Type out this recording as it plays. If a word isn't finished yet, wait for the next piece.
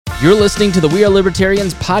You're listening to the We Are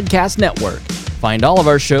Libertarians Podcast Network. Find all of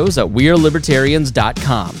our shows at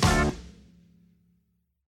wearelibertarians.com.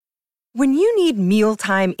 When you need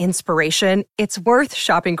mealtime inspiration, it's worth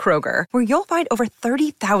shopping Kroger, where you'll find over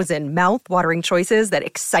 30,000 mouth-watering choices that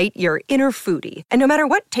excite your inner foodie. And no matter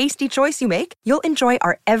what tasty choice you make, you'll enjoy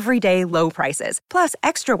our everyday low prices, plus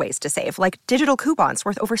extra ways to save, like digital coupons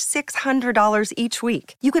worth over $600 each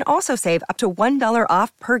week. You can also save up to $1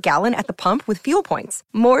 off per gallon at the pump with fuel points.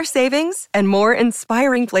 More savings and more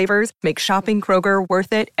inspiring flavors make shopping Kroger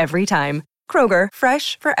worth it every time. Kroger,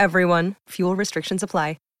 fresh for everyone. Fuel restrictions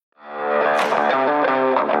apply.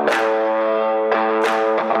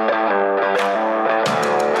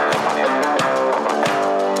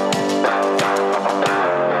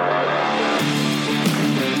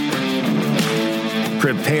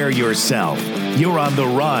 Prepare yourself. You're on the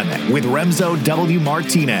run with Remzo W.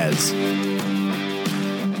 Martinez.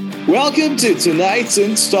 Welcome to tonight's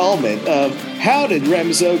installment of How Did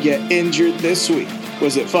Remzo Get Injured This Week?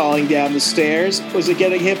 Was it falling down the stairs? Was it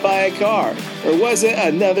getting hit by a car? Or was it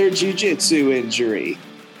another jiu-jitsu injury?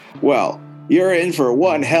 Well, you're in for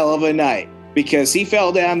one hell of a night because he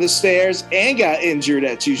fell down the stairs and got injured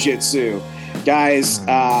at jiu-jitsu. Guys,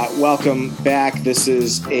 welcome back. This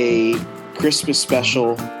is a Christmas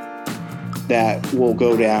special that will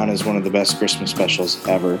go down as one of the best Christmas specials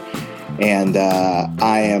ever. And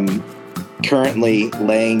I am currently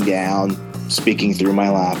laying down, speaking through my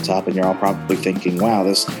laptop, and you're all probably thinking, wow,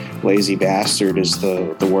 this lazy bastard is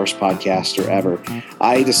the worst podcaster ever.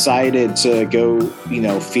 I decided to go,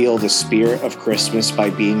 feel the spirit of Christmas by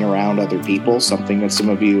being around other people, something that some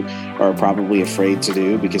of you are probably afraid to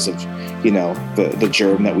do because of, the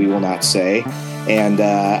germ that we will not say. And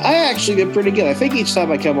I actually did pretty good. I think each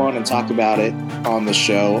time I come on and talk about it on the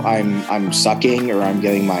show, I'm sucking or I'm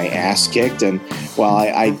getting my ass kicked. And while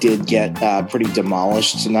I did get pretty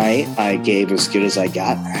demolished tonight, I gave as good as I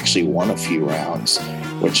got. I actually won a few rounds,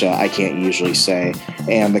 which I can't usually say.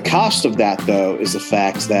 And the cost of that, though, is the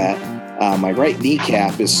fact that my right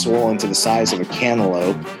kneecap is swollen to the size of a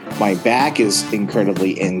cantaloupe. My back is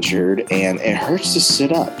incredibly injured, and it hurts to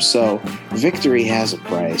sit up. So victory has a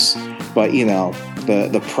price. But,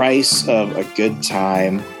 the price of a good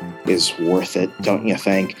time is worth it, don't you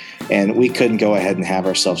think? And we couldn't go ahead and have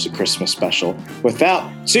ourselves a Christmas special without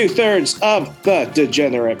 2/3 of the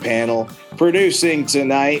degenerate panel. Producing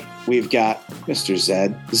tonight, we've got Mr.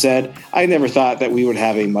 Zed. Zed, I never thought that we would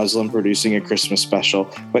have a Muslim producing a Christmas special,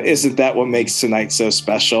 but isn't that what makes tonight so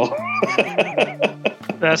special?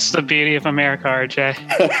 That's the beauty of America, RJ.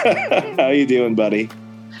 How you doing, buddy?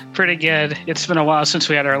 Pretty good. It's been a while since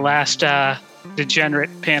we had our last degenerate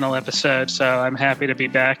panel episode, so I'm happy to be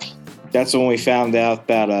back. That's when we found out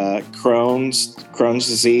that Crohn's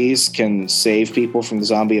disease can save people from the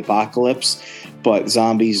zombie apocalypse, but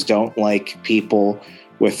zombies don't like people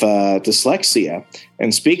with dyslexia.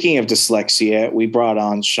 And speaking of dyslexia, we brought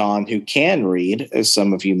on Sean, who can read, as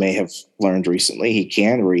some of you may have learned recently. He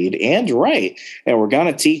can read and write, and we're going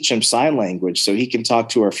to teach him sign language so he can talk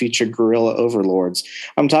to our future guerrilla overlords.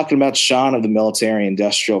 I'm talking about Sean of the Military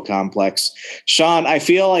Industrial Complex. Sean, I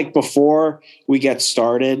feel like before we get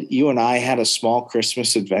started, you and I had a small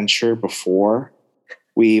Christmas adventure before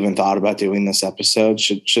we even thought about doing this episode.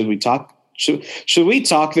 Should we talk? Should we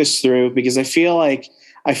talk this through? Because I feel like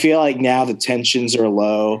now the tensions are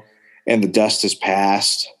low and the dust has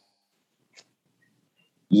passed.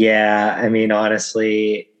 Yeah, I mean,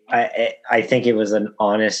 honestly, I think it was an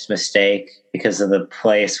honest mistake because of the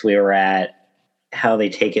place we were at, how they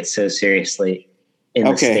take it so seriously in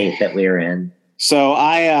the state that we were in. So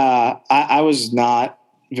I was not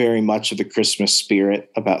very much of the Christmas spirit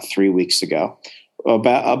about 3 weeks ago,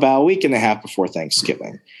 about a week and a half before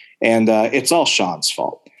Thanksgiving. And it's all Sean's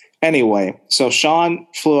fault. Anyway, so Sean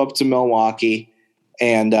flew up to Milwaukee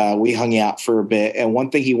and we hung out for a bit. And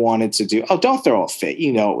one thing he wanted to do, don't throw a fit.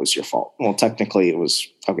 It was your fault. Well, technically it was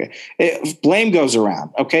okay. Blame goes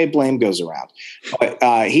around. Okay. Blame goes around.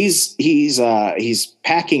 But he's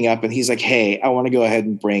packing up and he's like, hey, I want to go ahead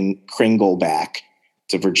and bring Kringle back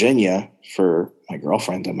to Virginia for my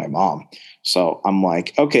girlfriend and my mom. So I'm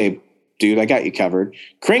like, okay, dude, I got you covered.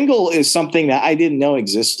 Kringle is something that I didn't know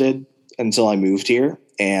existed until I moved here,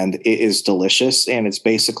 and it is delicious. And it's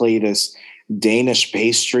basically this Danish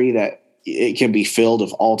pastry that it can be filled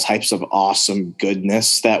with all types of awesome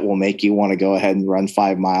goodness that will make you want to go ahead and run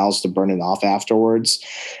 5 miles to burn it off afterwards.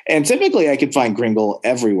 And typically I could find Kringle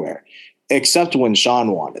everywhere, except when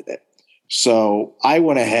Sean wanted it. So I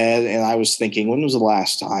went ahead and I was thinking, when was the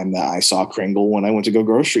last time that I saw Kringle? When I went to go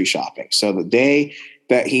grocery shopping. So the day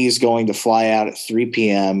that he's going to fly out at 3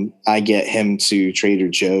 p.m., I get him to Trader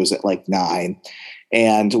Joe's at like 9.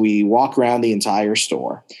 And we walk around the entire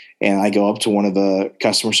store. And I go up to one of the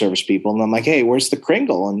customer service people and I'm like, hey, where's the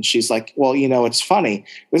Kringle? And she's like, well, it's funny.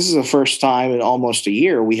 This is the first time in almost a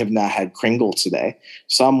year we have not had Kringle today.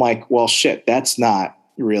 So I'm like, well, shit, that's not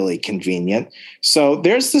really convenient. So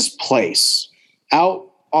there's this place out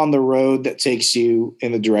on the road that takes you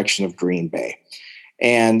in the direction of Green Bay.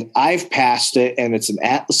 And I've passed it, and it's an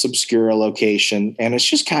Atlas Obscura location, and it's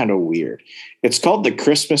just kind of weird. It's called the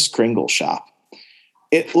Christmas Kringle Shop.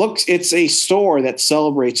 It's a store that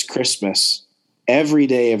celebrates Christmas every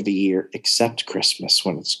day of the year except Christmas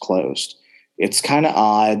when it's closed. It's kind of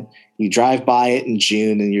odd. You drive by it in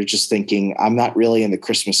June and you're just thinking, I'm not really in the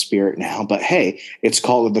Christmas spirit now, but hey, it's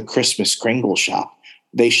called the Christmas Kringle Shop.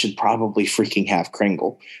 They should probably freaking have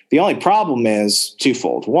Kringle. The only problem is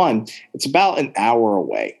twofold. One, it's about an hour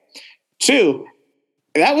away. Two,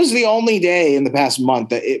 that was the only day in the past month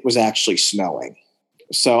that it was actually snowing.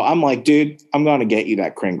 So I'm like, dude, I'm going to get you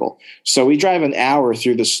that Kringle. So we drive an hour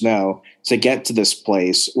through the snow to get to this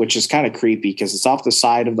place, which is kind of creepy because it's off the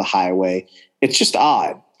side of the highway. It's just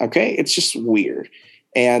odd. Okay. It's just weird.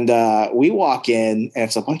 And we walk in and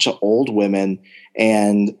it's a bunch of old women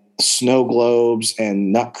and snow globes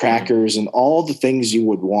and nutcrackers and all the things you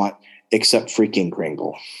would want except freaking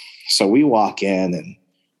Kringle. So we walk in and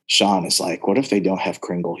Sean is like, what if they don't have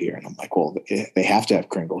Kringle here? And I'm like, well, they have to have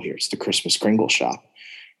Kringle here. It's the Christmas Kringle Shop.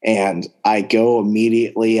 And I go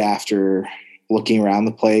immediately after looking around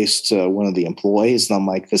the place to one of the employees. And I'm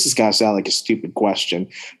like, this is going to sound like a stupid question,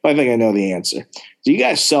 but I think I know the answer. Do you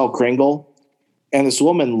guys sell Kringle? And this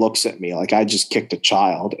woman looks at me like I just kicked a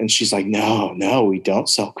child. And she's like, no, we don't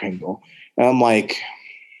sell Kringle. And I'm like,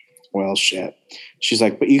 well, shit. She's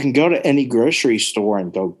like, but you can go to any grocery store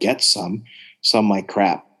and go get some. So I'm like,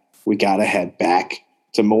 crap, we got to head back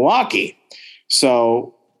to Milwaukee.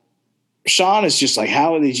 So Sean is just like,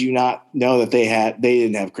 how did you not know that they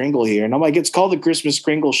didn't have Kringle here? And I'm like, it's called the Christmas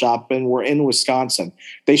Kringle Shop and we're in Wisconsin.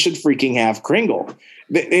 They should freaking have Kringle.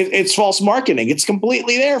 It's false marketing. It's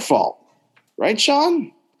completely their fault. Right,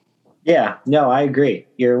 Sean? Yeah, no, I agree.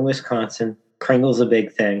 You're in Wisconsin. Kringle's a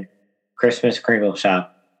big thing. Christmas Kringle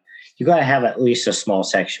Shop. You got to have at least a small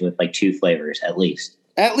section with like 2 flavors, at least.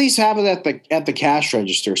 At least have it at the cash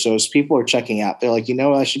register. So as people are checking out, they're like, you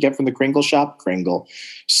know what I should get from the Kringle Shop? Kringle.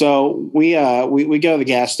 So we go to the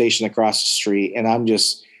gas station across the street and I'm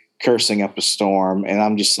just cursing up a storm. And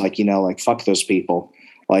I'm just like, fuck those people.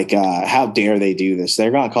 Like, how dare they do this? They're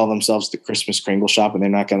going to call themselves the Christmas Kringle Shop and they're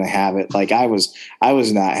not going to have it. Like I was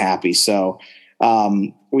not happy. So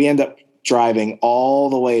we end up driving all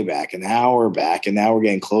the way back, an hour back, and now we're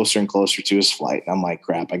getting closer and closer to his flight. And I'm like,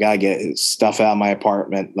 crap, I got to get his stuff out of my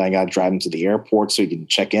apartment. I got to drive him to the airport so he can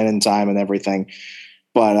check in time and everything.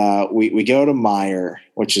 But we go to Meijer,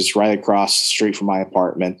 which is right across the street from my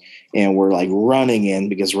apartment, and we're like running in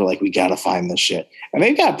because we're like, we got to find this shit. And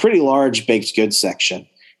they've got a pretty large baked goods section.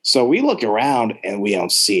 So we look around and we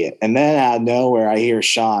don't see it. And then out of nowhere, I hear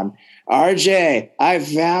Sean, RJ, I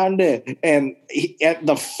found it. And at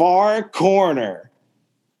the far corner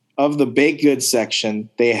of the baked goods section,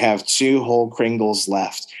 they have 2 whole Kringles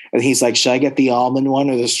left. And he's like, should I get the almond one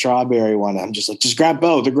or the strawberry one? I'm just like, just grab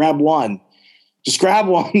both or grab one. Just grab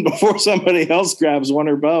one before somebody else grabs one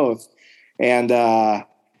or both. And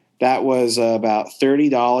that was about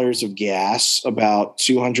 $30 of gas, about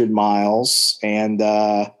 200 miles, and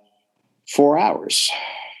 4 hours.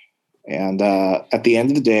 And at the end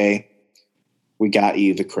of the day, we got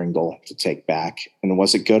you the Kringle to take back. And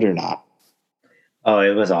was it good or not? Oh,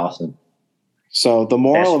 it was awesome. So the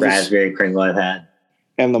moral Best raspberry Kringle I've had.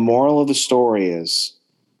 And the moral of the story is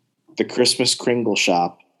the Christmas Kringle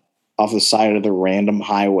Shop off the side of the random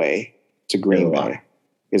highway to Green Bay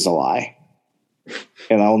is a lie.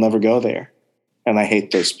 And I'll never go there. And I hate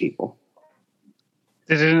those people.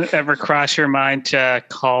 Did it ever cross your mind to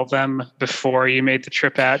call them before you made the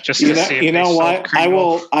trip out just to see if you know they what?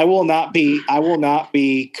 Kringle? I will not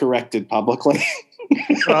be corrected publicly.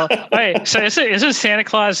 Well, wait, so isn't Santa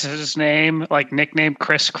Claus's name like nicknamed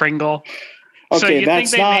Kris Kringle? Okay, so you think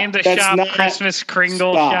they named the shop not, Christmas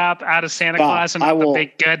Kringle Shop out of Santa Claus and not the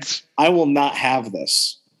baked goods? I will not have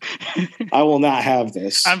this. I will not have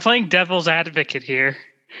this. I'm playing devil's advocate here.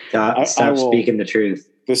 Stop speaking the truth.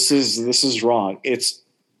 This is wrong. It's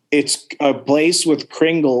a place with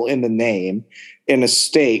Kringle in the name in a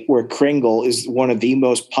state where Kringle is one of the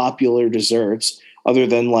most popular desserts other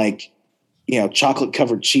than chocolate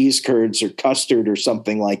covered cheese curds or custard or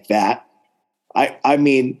something like that. I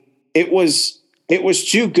mean, it was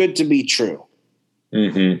too good to be true.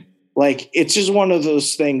 Mm-hmm. Like, it's just one of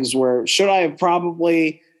those things where should I have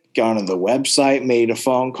probably gone to the website, made a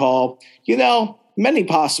phone call? many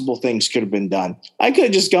possible things could have been done. I could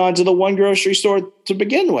have just gone to the one grocery store to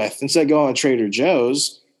begin with instead of going to Trader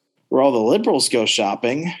Joe's where all the liberals go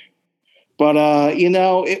shopping. But,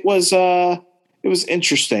 it was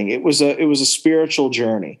interesting. It was a spiritual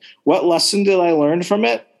journey. What lesson did I learn from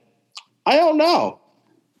it? I don't know.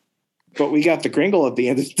 But we got the Kringle at the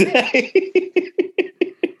end of the day.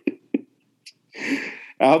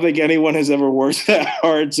 I don't think anyone has ever worked that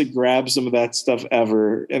hard to grab some of that stuff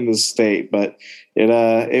ever in the state, but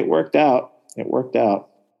it worked out. It worked out.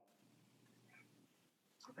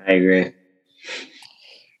 I agree.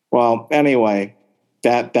 Well, anyway,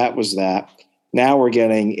 that was that. Now we're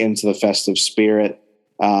getting into the festive spirit.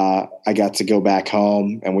 I got to go back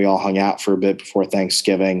home and we all hung out for a bit before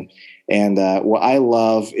Thanksgiving. And what I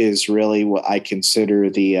love is really what I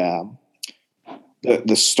consider the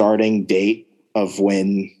starting date of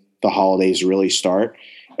when the holidays really start.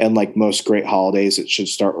 And like most great holidays, it should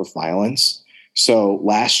start with violence. So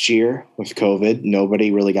last year with COVID,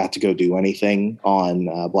 nobody really got to go do anything on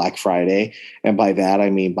Black Friday. And by that, I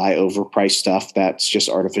mean buy overpriced stuff that's just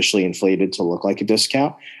artificially inflated to look like a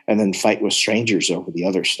discount and then fight with strangers over the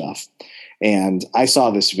other stuff. And I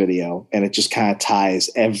saw this video and it just kind of ties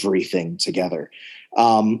everything together.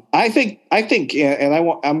 I think, and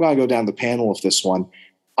I'm going to go down the panel with this one.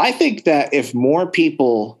 I think that if more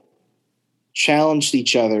people challenged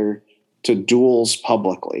each other to duels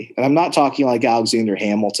publicly, and I'm not talking like Alexander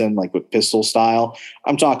Hamilton, like with pistol style.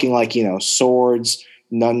 I'm talking like, swords,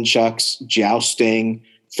 nunchucks, jousting,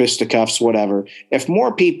 fisticuffs, whatever. If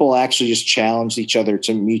more people actually just challenged each other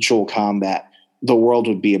to mutual combat, the world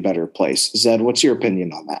would be a better place. Zed, what's your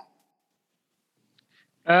opinion on that?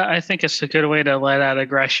 I think it's a good way to let out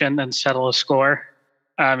aggression and settle a score.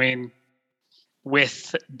 I mean,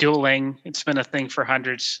 with dueling, it's been a thing for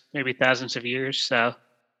hundreds, maybe thousands of years. So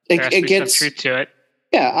there has to be some truth to it.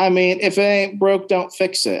 Yeah, I mean, if it ain't broke, don't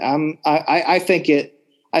fix it. I think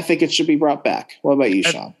it should be brought back. What about you,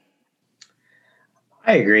 Sean?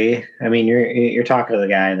 I agree. I mean, you're talking to the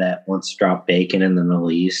guy that wants to drop bacon in the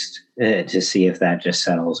Middle East to see if that just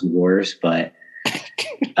settles wars, but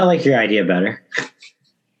I like your idea better.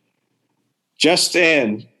 Just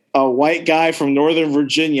in, a white guy from Northern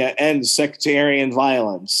Virginia ends sectarian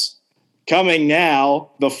violence. Coming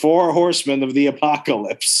now, the 4 horsemen of the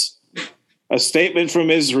apocalypse. A statement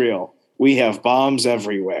from Israel. We have bombs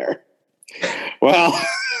everywhere. Well,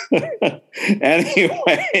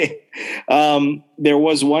 anyway, there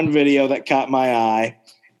was one video that caught my eye,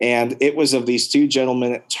 and it was of these 2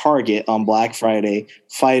 gentlemen at Target on Black Friday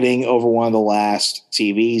fighting over one of the last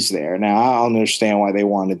TVs there. Now, I don't understand why they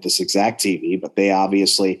wanted this exact TV, but they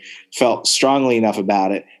obviously felt strongly enough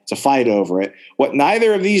about it to fight over it. What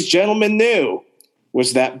neither of these gentlemen knew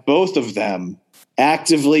was that both of them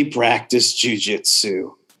actively practice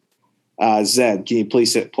jiu-jitsu. Zed, can you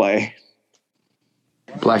please hit play?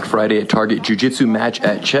 Black Friday at Target, jiu-jitsu match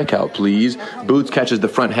at checkout, please. Boots catches the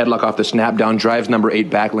front headlock off the snap down, drives number 8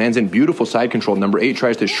 back, lands in beautiful side control. Number 8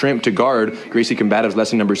 tries to shrimp to guard Gracie Combative's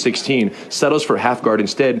lesson number 16, settles for half guard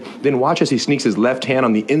instead. Then watch as he sneaks his left hand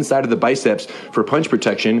on the inside of the biceps for punch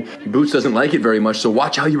protection. Boots doesn't like it very much, so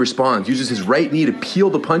watch how he responds. Uses his right knee to peel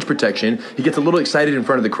the punch protection. He gets a little excited in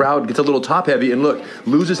front of the crowd, gets a little top heavy, and look,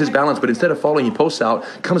 loses his balance, but instead of falling, he posts out,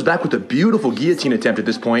 comes back with a beautiful guillotine attempt at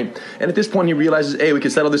this point. And at this point, he realizes, hey, we can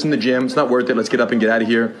settle this in the gym. It's not worth it. Let's get up and get out of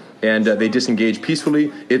here. And they disengage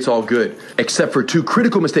peacefully. It's all good. Except for 2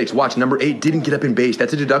 critical mistakes. Watch, number 8 didn't get up in base.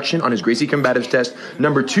 That's a deduction on his Gracie Combatives test.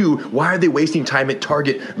 Number 2, why are they wasting time at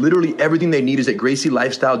Target? Literally everything they need is at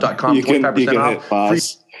GracieLifestyle.com. 25% off.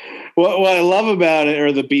 What I love about it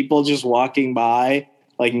are the people just walking by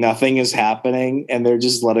like nothing is happening, and they're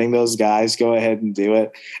just letting those guys go ahead and do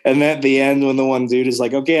it. And then at the end, when the one dude is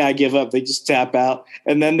like, okay, I give up, they just tap out,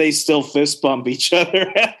 and then they still fist bump each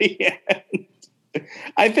other at the end.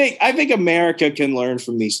 I think America can learn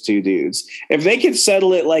from these 2 dudes. If they could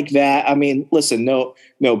settle it like that, I mean, listen, no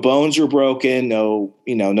bones were broken, no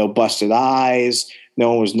busted eyes,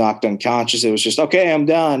 no one was knocked unconscious. It was just, okay, I'm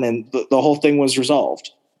done, and the whole thing was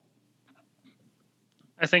resolved.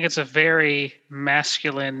 I think it's a very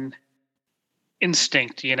masculine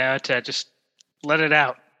instinct, to just let it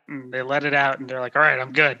out. And they let it out and they're like, all right,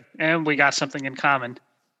 I'm good. And we got something in common.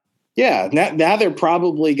 Yeah. Now they're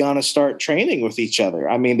probably going to start training with each other.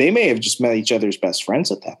 I mean, they may have just met each other's best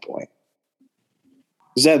friends at that point.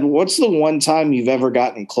 Zed, what's the one time you've ever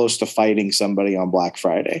gotten close to fighting somebody on Black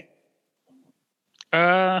Friday?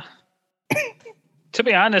 To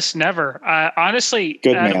be honest, never. Honestly,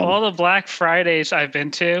 at all the Black Fridays I've been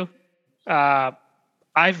to,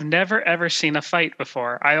 I've never, ever seen a fight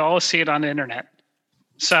before. I always see it on the internet.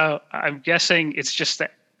 So I'm guessing it's just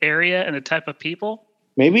area and the type of people.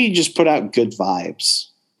 Maybe you just put out good vibes.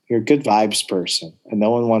 You're a good vibes person, and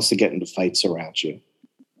no one wants to get into fights around you.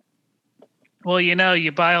 Well,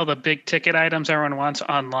 you buy all the big ticket items everyone wants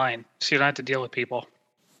online, so you don't have to deal with people.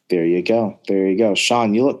 There you go. There you go.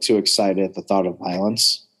 Sean, you look too excited at the thought of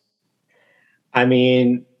violence. I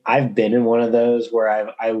mean, I've been in one of those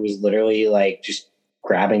where I was literally like just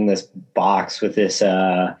grabbing this box with this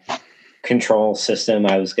control system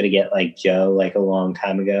I was going to get like Joe like a long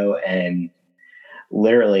time ago. And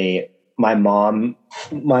literally my mom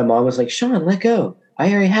was like, Sean, let go.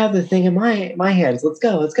 I already have the thing in my hands. Let's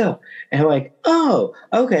go. And I'm like, oh,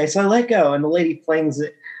 okay. So I let go. And the lady flings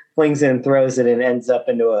it in, throws it, and ends up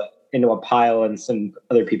into a pile, and some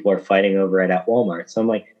other people are fighting over it at Walmart. So I'm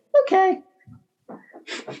like, okay.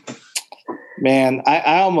 Man,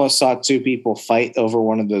 I almost saw two people fight over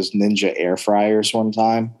one of those Ninja air fryers one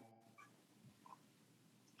time.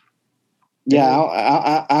 Yeah,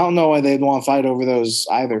 I don't know why they'd want to fight over those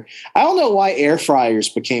either. I don't know why air fryers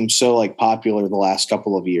became so like popular the last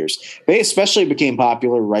couple of years. They especially became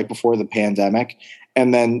popular right before the pandemic.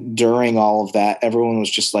 And then during all of that, everyone was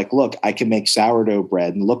just like, look, I can make sourdough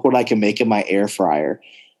bread and look what I can make in my air fryer.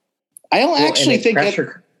 I don't actually think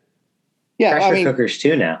pressure cookers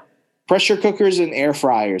too now. Pressure cookers and air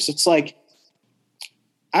fryers. It's like,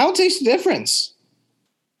 I don't taste the difference.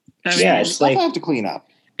 It's like I have to clean up.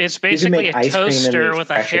 It's basically a toaster with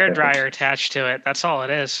a hairdryer attached to it. That's all it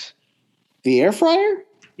is. The air fryer?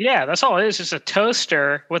 Yeah, that's all it is. It's a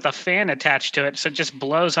toaster with a fan attached to it, so it just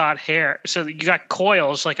blows hot hair. So you got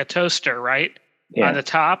coils like a toaster, right? Yeah. On the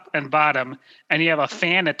top and bottom, and you have a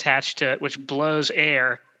fan attached to it which blows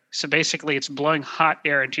air. So basically it's blowing hot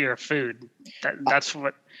air into your food. That's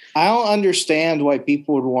what... I don't understand why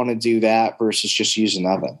people would want to do that versus just use an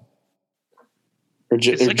oven. Or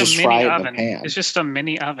just fry it in the pan. It's just a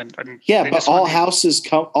mini oven. Yeah, but all houses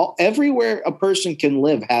everywhere a person can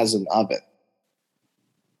live has an oven.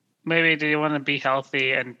 Maybe they want to be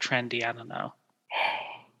healthy and trendy. I don't know.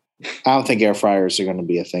 I don't think air fryers are going to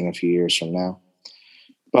be a thing a few years from now.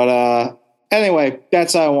 But anyway,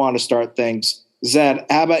 that's how I want to start things. Zed,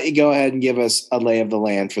 how about you go ahead and give us a lay of the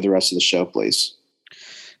land for the rest of the show, please?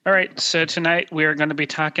 All right, so tonight we're going to be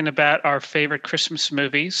talking about our favorite Christmas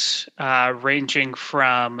movies, ranging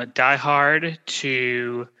from Die Hard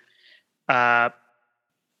to,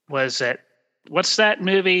 what's that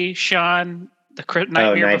movie, Sean? The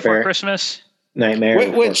Nightmare Before Christmas?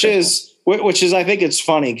 Nightmare. Which is, I think it's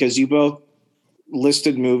funny because you both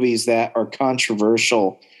listed movies that are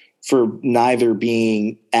controversial for neither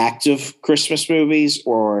being active Christmas movies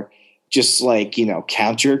or just like,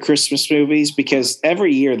 counter Christmas movies, because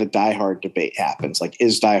every year the Die Hard debate happens. Like,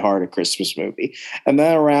 is Die Hard a Christmas movie? And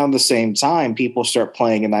then around the same time, people start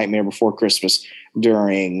playing A Nightmare Before Christmas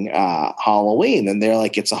during Halloween. And they're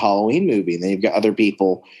like, it's a Halloween movie. And then you've got other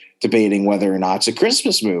people debating whether or not it's a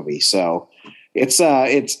Christmas movie. So it's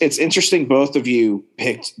interesting. Both of you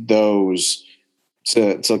picked those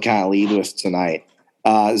to kind of lead with tonight.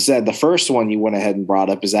 Zed, the first one you went ahead and brought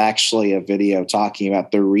up is actually a video talking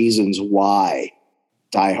about the reasons why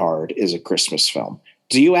Die Hard is a Christmas film.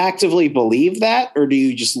 Do you actively believe that, or do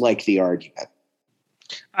you just like the argument?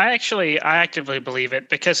 I actively believe it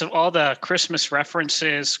because of all the Christmas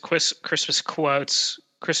references, Christmas quotes,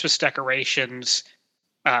 Christmas decorations,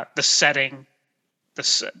 the setting, the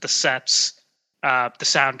sets, the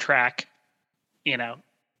soundtrack.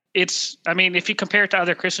 If you compare it to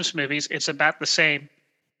other Christmas movies, it's about the same.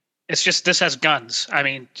 It's just this has guns. I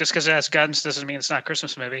mean, just because it has guns doesn't mean it's not a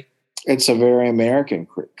Christmas movie. It's a very American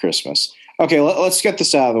Christmas. Okay, let's get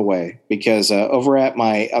this out of the way because over at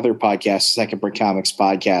my other podcast, Second Brick Comics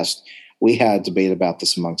podcast, we had a debate about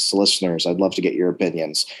this amongst the listeners. I'd love to get your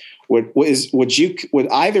opinions. Would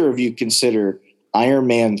either of you consider Iron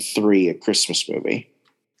Man 3 a Christmas movie?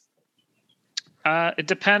 It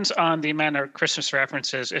depends on the amount of Christmas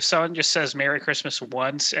references. If someone just says Merry Christmas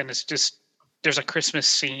once and it's just there's a Christmas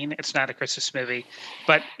scene, it's not a Christmas movie.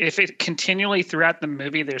 But if it continually throughout the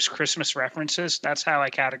movie there's Christmas references, that's how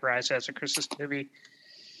I categorize it as a Christmas movie.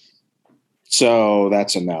 So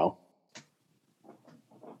that's a no.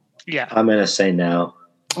 Yeah. I'm going to say no.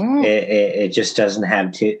 Oh. It just doesn't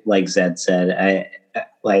have to, like Zed said,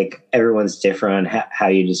 everyone's different on how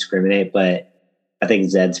you discriminate, but I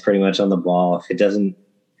think Zed's pretty much on the ball. If it doesn't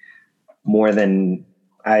more than,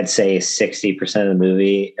 I'd say 60% of the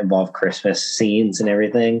movie involve Christmas scenes and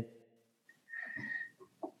everything,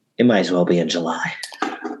 it might as well be in July.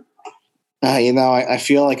 I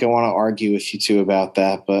feel like I want to argue with you two about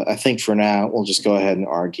that, but I think for now we'll just go ahead and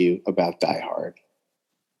argue about Die Hard.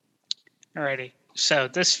 Alrighty. So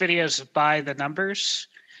this video is by The Numbers,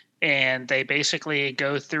 and they basically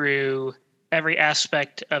go through every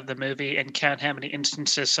aspect of the movie and count how many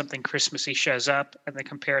instances something Christmassy shows up, and they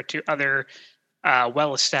compare it to other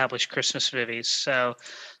well-established Christmas movies. So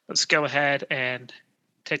let's go ahead and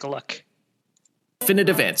take a look.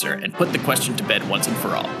 Definitive answer and put the question to bed once and for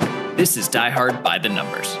all. This is Die Hard by the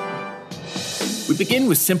numbers. We begin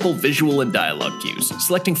with simple visual and dialogue cues,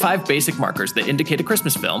 selecting 5 basic markers that indicate a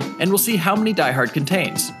Christmas film, and we'll see how many Die Hard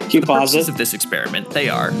contains. For the purposes of this experiment, they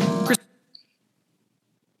are...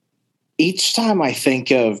 Each time I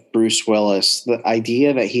think of Bruce Willis, the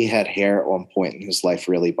idea that he had hair at one point in his life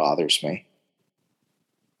really bothers me.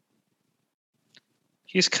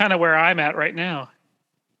 He's kind of where I'm at right now.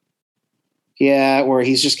 Yeah, where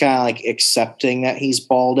he's just kind of like accepting that he's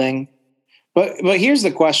balding. But here's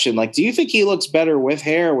the question. Like, do you think he looks better with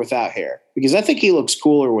hair or without hair? Because I think he looks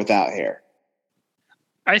cooler without hair.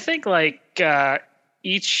 I think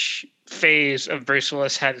each phase of Bruce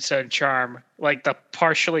Willis had its own charm. Like the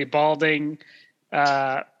partially balding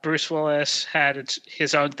Bruce Willis had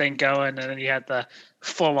his own thing going, and then you had the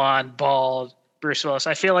full-on bald Bruce Willis.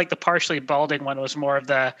 I feel like the partially balding one was more of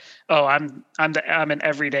the, I'm an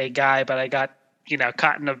everyday guy, but I got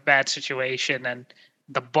caught in a bad situation, and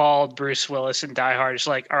the bald Bruce Willis in Die Hard is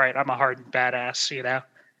like, all right, I'm a hardened badass,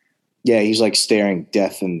 Yeah, he's like staring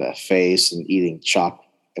death in the face and eating chalk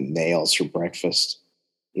and nails for breakfast.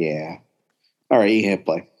 Yeah. All right, you hit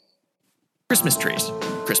play. Christmas trees,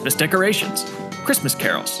 Christmas decorations, Christmas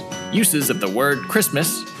carols, uses of the word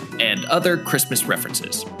Christmas, and other Christmas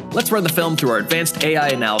references. Let's run the film through our advanced AI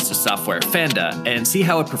analysis software, Fanda, and see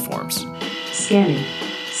how it performs. Scanning.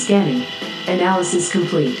 Analysis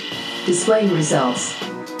complete. Displaying results.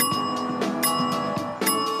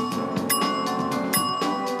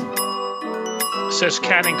 It says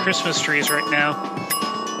counting Christmas trees right now.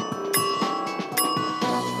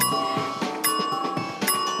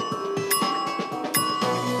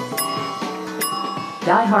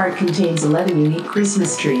 Die Hard contains 11 unique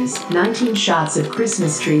Christmas trees, 19 shots of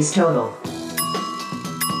Christmas trees total.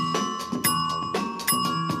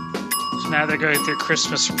 So now they're going through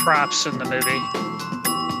Christmas props in the movie.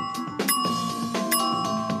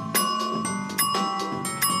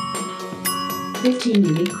 "15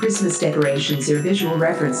 unique Christmas decorations or visual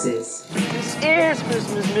references." This is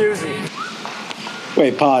Christmas music.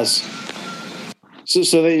 Wait, pause.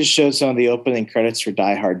 So they just showed some of the opening credits for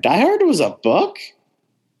Die Hard. Die Hard was a book?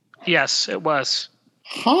 Yes, it was.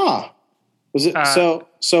 Huh. Was it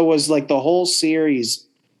so was like the whole series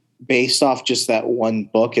based off just that one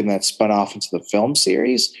book and that spun off into the film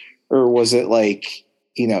series? Or was it like,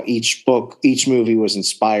 each movie was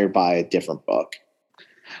inspired by a different book?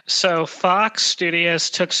 So Fox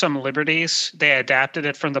Studios took some liberties. They adapted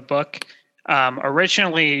it from the book.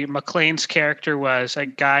 Originally, McClane's character was a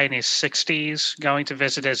guy in his 60s going to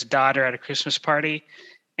visit his daughter at a Christmas party.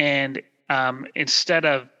 And instead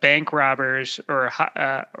of bank robbers or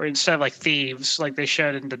instead of like thieves, like they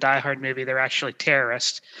showed in the Die Hard movie, they're actually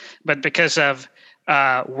terrorists. But because of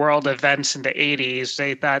world events in the 80s,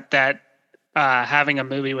 they thought that having a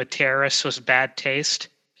movie with terrorists was bad taste.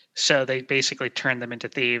 So they basically turned them into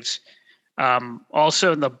thieves.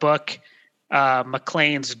 Also in the book,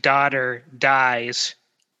 McClane's daughter dies,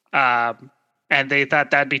 and they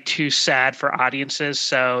thought that'd be too sad for audiences.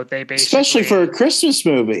 So they basically, especially for a Christmas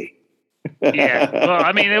movie. Yeah, well,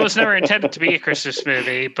 I mean, it was never intended to be a Christmas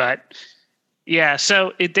movie, but yeah.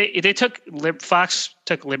 So Fox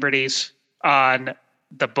took liberties on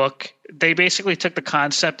the book. They basically took the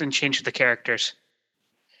concept and changed the characters.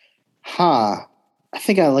 Huh. I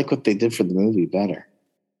think I like what they did for the movie better.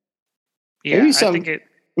 Yeah,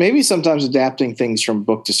 maybe sometimes adapting things from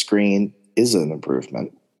book to screen is an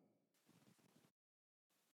improvement.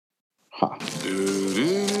 Huh.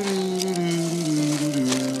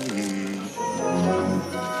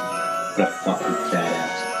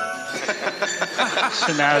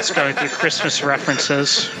 So now it's going through Christmas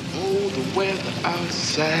references. Oh, the weather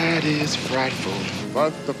outside is frightful,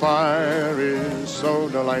 but the fire is so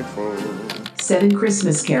delightful. 7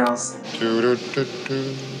 Christmas carols.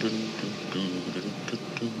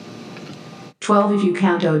 12 if you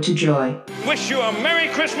count Ode to Joy. Wish you a Merry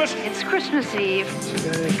Christmas. It's Christmas Eve.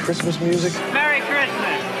 Any Christmas music? Merry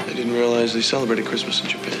Christmas. I didn't realize they celebrated Christmas in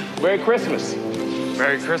Japan. Merry Christmas.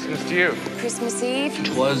 Merry Christmas to you. Christmas Eve.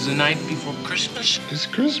 'Twas the night before Christmas. It's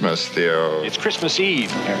Christmas, Theo. It's Christmas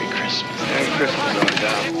Eve. Merry Christmas. Merry Christmas, no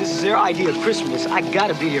doubt. This is their idea of Christmas. I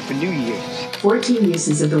gotta be here for New Year's. 14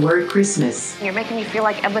 uses of the word Christmas. You're making me feel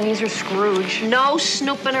like Ebenezer Scrooge. No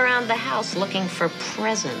snooping around the house looking for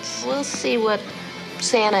presents. We'll see what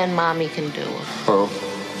Santa and Mommy can do. Ho,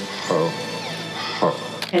 ho, ho.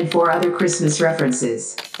 and 4 other Christmas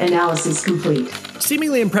references. Analysis complete.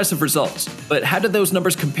 Seemingly impressive results, but how do those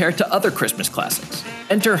numbers compare to other Christmas classics?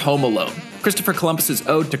 Enter Home Alone, Christopher Columbus's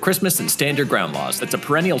ode to Christmas and Stand Your Ground laws that's a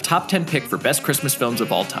perennial top 10 pick for best Christmas films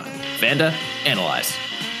of all time. Vanda, analyze.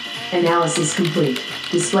 Analysis complete.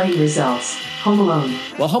 Displaying results. Home Alone.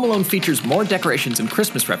 While Home Alone features more decorations and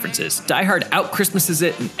Christmas references, Die Hard out-Christmases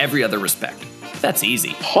it in every other respect. That's easy.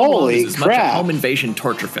 Holy crap. Is as much a home invasion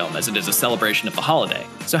torture film as it is a celebration of the holiday.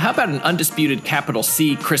 So how about an undisputed capital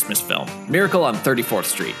C Christmas film, Miracle on 34th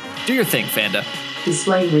Street? Do your thing, Fanda.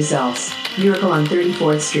 Displaying results. Miracle on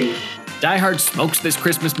 34th Street. Die Hard smokes this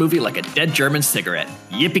Christmas movie like a dead German cigarette.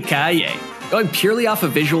 Yippee-ki-yay. Going purely off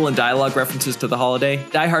of visual and dialogue references to the holiday,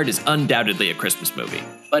 Die Hard is undoubtedly a Christmas movie.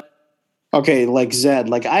 But okay, like Zed,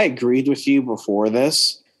 like I agreed with you before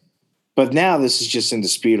this, but now this is just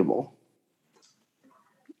indisputable.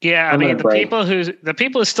 Yeah, I mean the people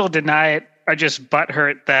who still deny it are just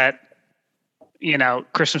butthurt that, you know,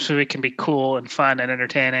 Christmas movie can be cool and fun and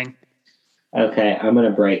entertaining. Okay, I'm gonna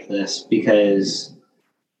break this because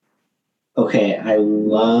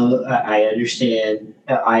I understand.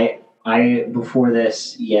 I before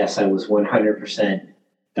this, yes, I was 100%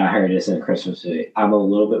 Die Hard isn't a Christmas movie. I'm a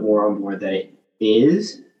little bit more on board that it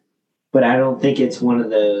is, but I don't think it's one of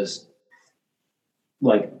those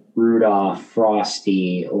like Rudolph,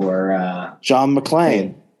 Frosty, or John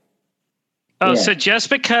McClane. Oh, yeah. So just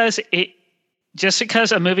because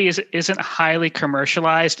a movie isn't highly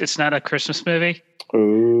commercialized, it's not a Christmas movie?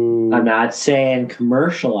 Ooh. I'm not saying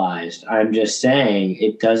commercialized. I'm just saying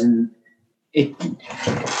it doesn't.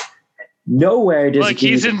 Nowhere does. Look,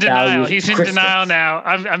 he's in denial. He's in denial now.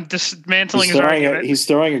 I'm dismantling his argument. He's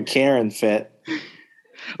throwing a Karen fit.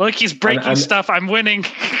 Look, he's breaking stuff. I'm winning.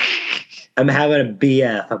 I'm having a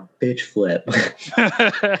bitch flip.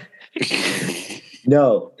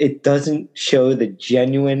 No, it doesn't show the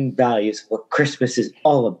genuine values of what Christmas is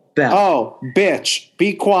all about. Oh, bitch,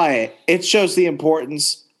 be quiet. It shows the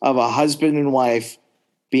importance of a husband and wife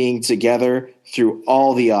being together through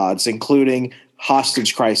all the odds, including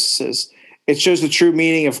hostage crises. It shows the true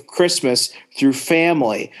meaning of Christmas through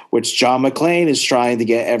family, which John McClane is trying to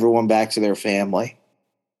get everyone back to their family.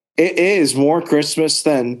 It is more Christmas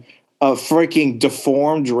than a freaking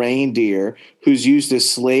deformed reindeer who's used as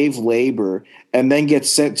slave labor and then gets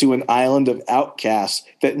sent to an island of outcasts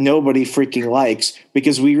that nobody freaking likes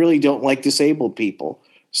because we really don't like disabled people.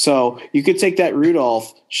 So you could take that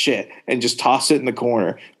Rudolph shit and just toss it in the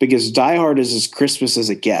corner because Die Hard is as Christmas as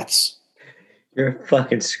it gets. You're a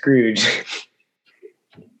fucking Scrooge.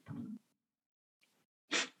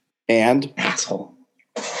 And? Asshole.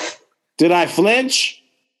 Did I flinch?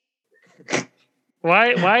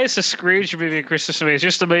 Why is the Scrooge movie a Christmas movie? It's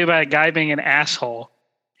just a movie about a guy being an asshole,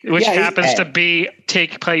 which happens to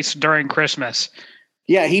take place during Christmas.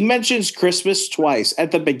 Yeah, he mentions Christmas twice.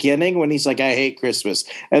 At the beginning when he's like, I hate Christmas.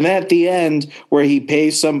 And then at the end where he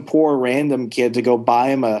pays some poor random kid to go buy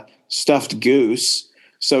him a stuffed goose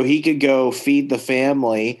so he could go feed the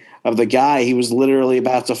family of the guy he was literally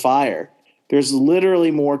about to fire. There's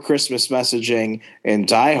literally more Christmas messaging in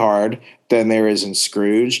Die Hard than there is in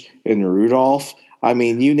Scrooge, in Rudolph. I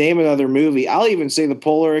mean, you name another movie. I'll even say the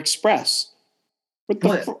Polar Express. What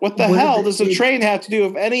the hell does the train have to do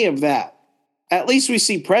with any of that? At least we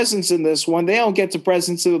see presents in this one. They don't get to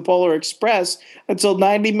presents in the Polar Express until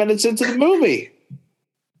 90 minutes into the movie.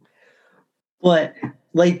 But,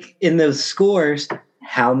 like, in those scores,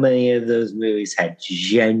 how many of those movies had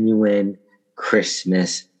genuine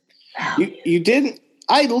Christmas values? You didn't?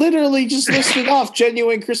 I literally just listed off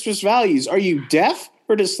genuine Christmas values. Are you deaf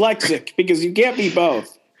or dyslexic? Because you can't be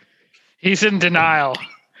both. He's in denial.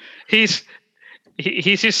 He's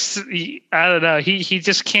just, I don't know. He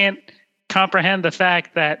just can't comprehend the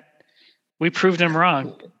fact that we proved him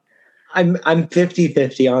wrong. I'm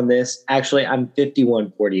 50-50 on this. Actually, I'm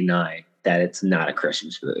 51-49 that it's not a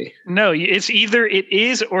Christmas movie. No, it's either it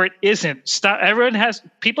is or it isn't.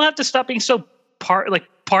 People have to stop being so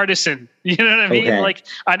partisan. You know what I mean? Okay. Like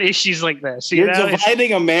on issues like this. You're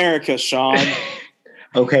dividing America, Sean.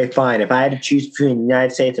 Okay, fine. If I had to choose between the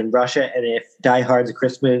United States and Russia, and if Die Hard's a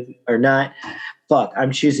Christmas movie or not, fuck,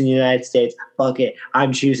 I'm choosing the United States. Fuck it.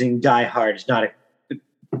 I'm choosing Die Hard. It's not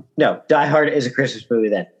No, Die Hard is a Christmas movie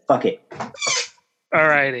then. Fuck it. All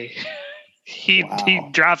righty. He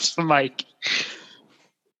drops the mic.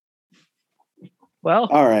 Well.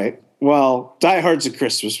 All right. Well, Die Hard's a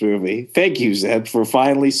Christmas movie. Thank you, Zed, for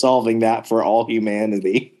finally solving that for all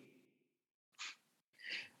humanity.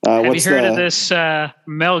 Have you heard of this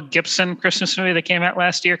Mel Gibson Christmas movie that came out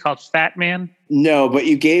last year called Fat Man? No, but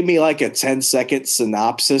you gave me like a 10-second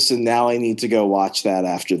synopsis, and now I need to go watch that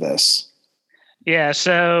after this. Yeah,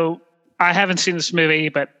 so I haven't seen this movie,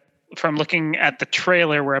 but from looking at the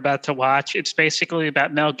trailer we're about to watch, it's basically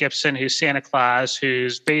about Mel Gibson, who's Santa Claus,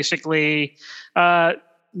 who's basically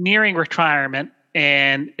nearing retirement.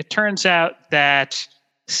 And it turns out that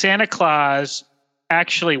Santa Claus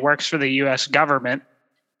actually works for the U.S. government,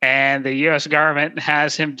 and the U.S. government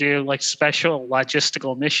has him do like special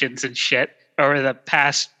logistical missions and shit over the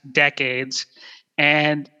past decades.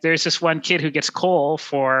 And there's this one kid who gets coal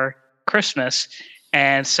for Christmas.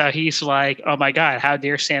 And so he's like, oh my God, how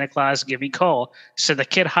dare Santa Claus give me coal? So the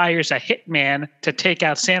kid hires a hitman to take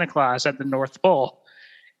out Santa Claus at the North Pole.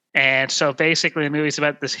 And so basically the movie's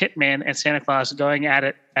about this hitman and Santa Claus going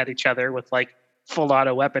at each other with like full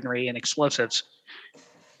auto weaponry and explosives.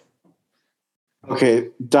 Okay,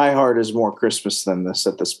 Die Hard is more Christmas than this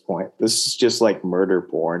at this point. This is just like murder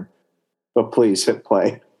porn. But please hit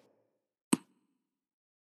play.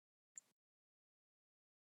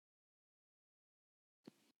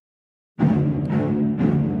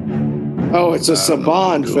 Oh, it's a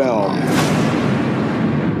Saban film.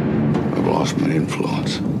 I've lost my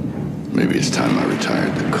influence. Maybe it's time I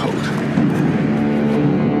retired the coat.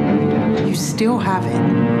 You still have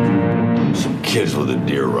it. Some kids with a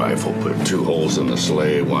deer rifle put 2 holes in the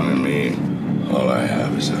sleigh, one in me. All I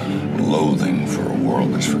have is a loathing for a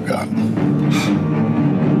world that's forgotten.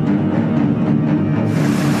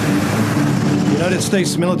 The United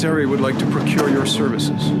States military would like to procure your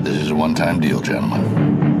services. This is a one-time deal,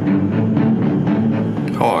 gentlemen.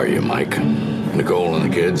 How are you, Mike? Nicole and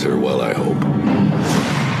the kids are well, I hope.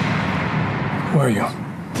 Where are you?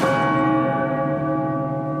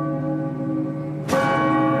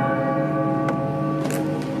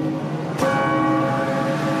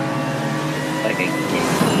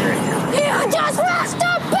 You just lost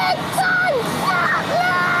a big son!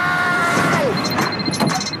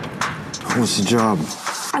 What's the job?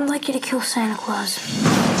 I'd like you to kill Santa Claus.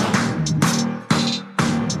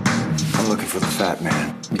 I'm looking for the fat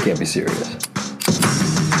man. You can't be serious.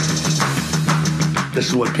 This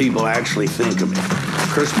is what people actually think of me.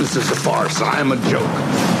 Christmas is a farce. I'm a joke.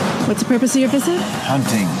 What's the purpose of your visit?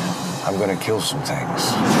 Hunting. I'm gonna kill some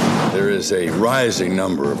things. There is a rising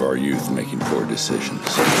number of our youth making poor decisions.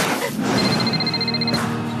 I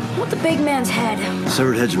want the big man's head.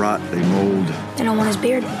 Severed heads rot, they mold. They don't want his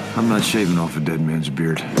beard. I'm not shaving off a dead man's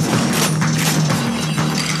beard.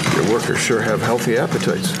 Your workers sure have healthy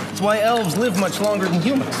appetites. That's why elves live much longer than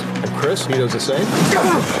humans. And Chris, he does the same?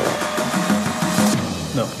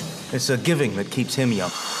 No, it's a giving that keeps him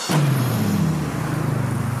young.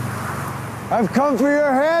 I've come for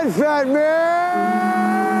your head, fat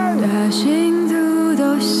man! Dashing through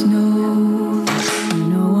the snow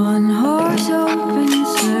on a one-horse open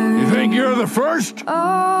sleigh. You think you're the first?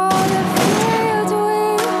 All the fields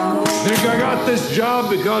will go. Think I got this job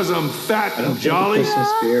because I'm fat and jolly? Christmas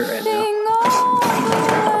spirit right now.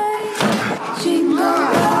 Jingle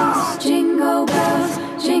bells, jingle bells,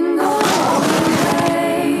 jingle all the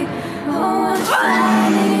way. Oh, what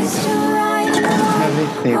fun it is to ride in a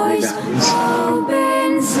one-horse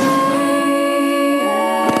open sleigh.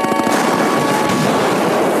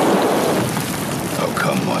 Oh,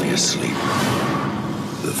 come while you sleep.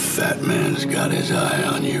 The fat man's got his eye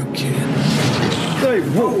on you, kid. Hey,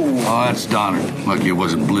 whoa! Oh, that's Donner. Lucky it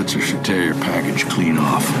wasn't Blitzer. Should tear your package clean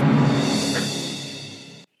off.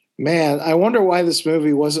 Man, I wonder why this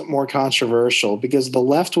movie wasn't more controversial, because the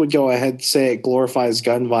left would go ahead and say it glorifies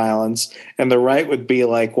gun violence, and the right would be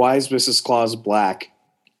like, why is Mrs. Claus black?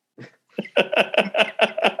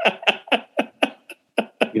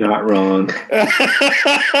 You're not wrong.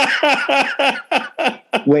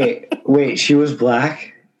 Wait, she was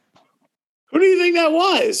black? Who do you think that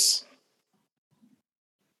was?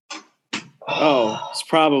 Oh, it's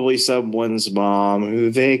probably someone's mom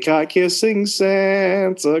who they caught kissing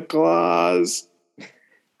Santa Claus.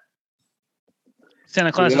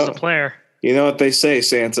 Santa Claus is a player. You know what they say,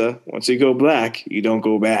 Santa? Once you go black, you don't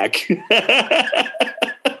go back.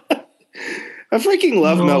 I freaking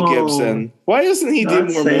love Mel Gibson. Why doesn't he do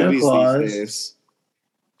more movies these days?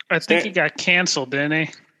 I think he got canceled, didn't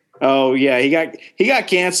he? Oh yeah, he got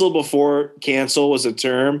canceled before cancel was a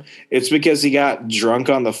term. It's because he got drunk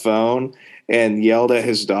on the phone and yelled at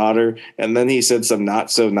his daughter, and then he said some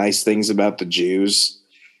not so nice things about the Jews.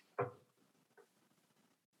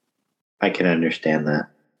 I can understand that.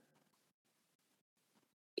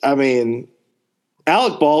 I mean,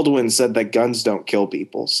 Alec Baldwin said that guns don't kill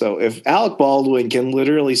people. So if Alec Baldwin can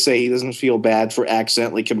literally say he doesn't feel bad for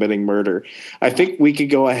accidentally committing murder, I think we could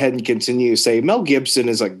go ahead and continue to say Mel Gibson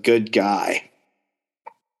is a good guy.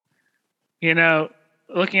 You know,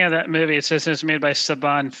 looking at that movie, it says it's made by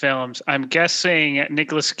Saban Films. I'm guessing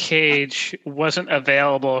Nicolas Cage wasn't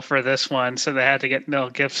available for this one, so they had to get Mel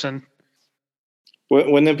Gibson.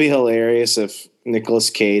 Wouldn't it be hilarious if Nicolas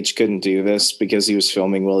Cage couldn't do this because he was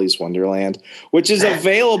filming Willy's Wonderland, which is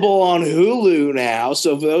available on Hulu now?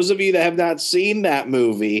 So for those of you that have not seen that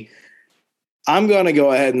movie, I'm going to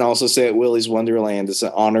go ahead and also say that Willy's Wonderland is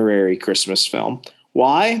an honorary Christmas film.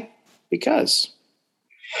 Why? Because.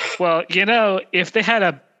 Well, if they had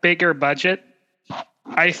a bigger budget,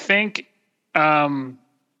 I think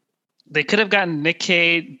they could have gotten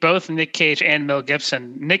both Nick Cage and Mel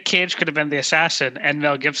Gibson. Nick Cage could have been the assassin, and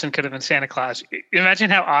Mel Gibson could have been Santa Claus. Imagine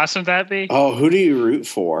how awesome that'd be. Oh, who do you root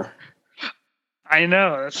for? I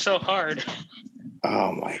know, that's so hard.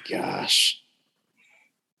 Oh my gosh.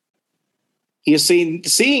 You see,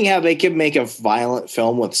 seeing how they could make a violent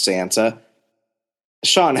film with Santa.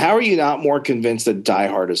 Sean, how are you not more convinced that Die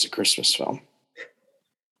Hard is a Christmas film?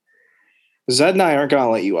 Zed and I aren't going to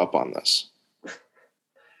let you up on this.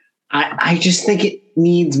 I just think it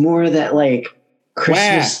needs more of that, like,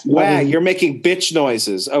 Christmas. Wow, you're making bitch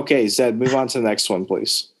noises. Okay, Zed, move on to the next one,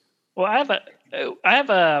 please. Well, I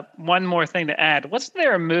have one more thing to add. Wasn't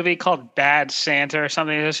there a movie called Bad Santa or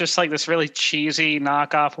something? It was just like this really cheesy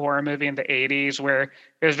knockoff horror movie in the 80s where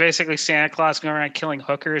it was basically Santa Claus going around killing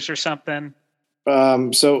hookers or something.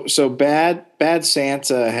 So Bad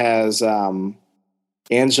Santa has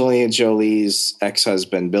Angelina Jolie's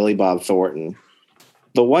ex-husband, Billy Bob Thornton.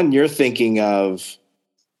 The one you're thinking of,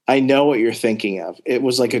 I know what you're thinking of. It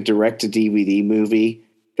was like a direct-to-DVD movie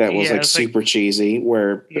that was like super cheesy,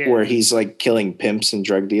 where he's like killing pimps and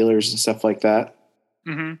drug dealers and stuff like that.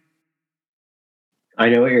 Mm-hmm. I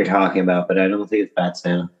know what you're talking about, but I don't think it's Bad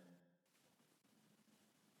Santa.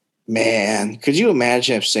 Man, could you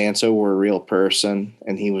imagine if Santa were a real person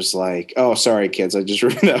and he was like, "Oh, sorry, kids, I just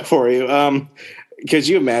ruined that for you." Could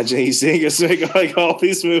you imagine he's seeing us make like all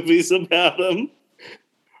these movies about him?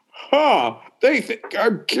 They think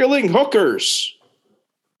I'm killing hookers.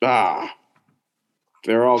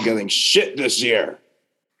 They're all getting shit this year.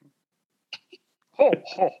 Ho,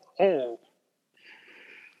 ho, ho.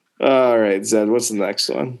 All right, Zed, what's the next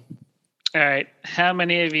one? All right. How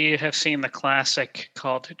many of you have seen the classic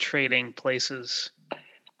called Trading Places?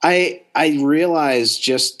 I realized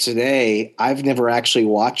just today I've never actually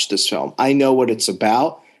watched this film. I know what it's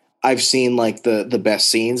about. I've seen like the best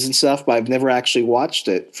scenes and stuff, but I've never actually watched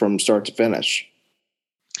it from start to finish.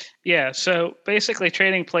 Yeah, so basically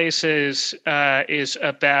Trading Places is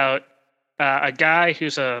about a guy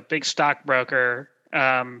who's a big stockbroker.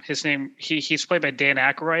 His name, he's played by Dan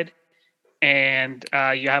Aykroyd. And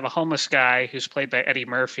you have a homeless guy who's played by Eddie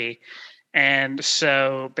Murphy. And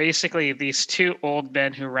so basically these two old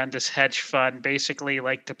men who run this hedge fund basically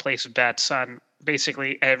like to place bets on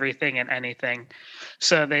basically everything and anything.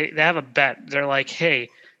 So they have a bet. They're like, hey,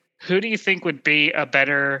 who do you think would be a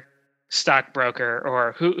better stockbroker,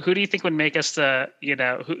 or who do you think would make us the,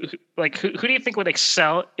 who do you think would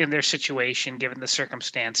excel in their situation given the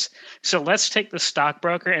circumstance? So let's take the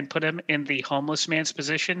stockbroker and put him in the homeless man's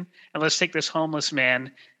position, and let's take this homeless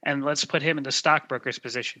man and let's put him in the stockbroker's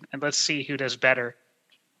position, and let's see who does better.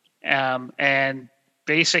 And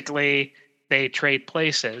basically they trade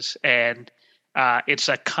places, and it's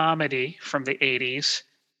a comedy from the 80s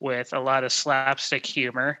with a lot of slapstick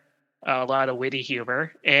humor, a lot of witty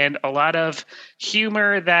humor, and a lot of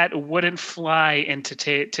humor that wouldn't fly into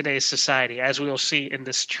today's society, as we will see in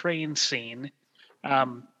this train scene.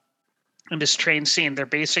 In this train scene, they're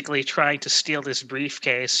basically trying to steal this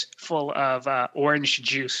briefcase full of orange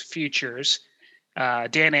juice futures.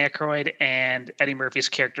 Dan Aykroyd and Eddie Murphy's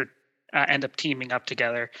character end up teaming up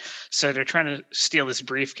together. So they're trying to steal this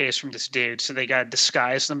briefcase from this dude. So they got to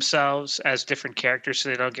disguise themselves as different characters so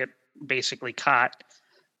they don't get basically caught.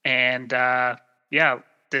 And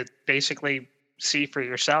basically see for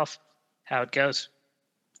yourself how it goes.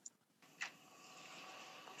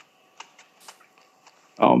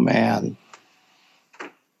 Oh man.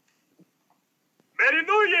 Merry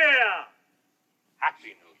New Year! Happy New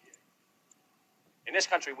Year. In this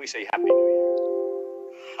country, we say Happy New Year.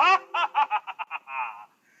 Ha ha ha ha ha!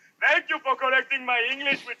 Thank you for correcting my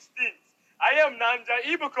English, which stinks. I am Nanja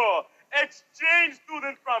Ibuko, exchange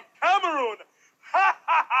student from Cameroon. Ha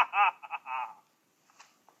ha ha ha ha!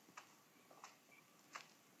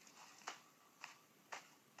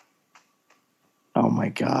 Oh my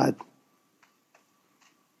God.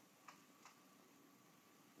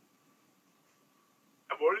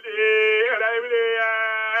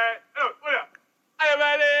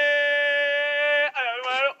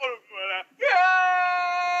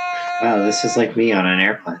 Wow, this is like me on an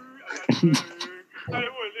airplane.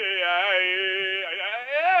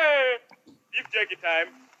 jerky time.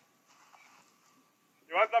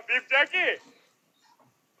 You want some beef jerky?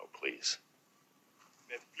 Oh, please.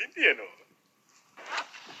 There's plenty, you know.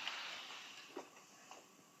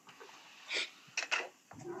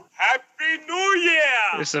 Happy New Year!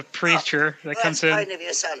 There's a preacher that comes in. That's kind of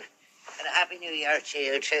you, son. And a Happy New Year to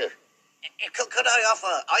you, too. Could I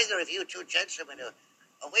offer either of you two gentlemen a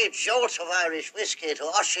wee jolt of Irish whiskey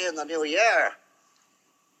to usher in the new year?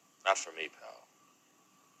 Not for me, pal.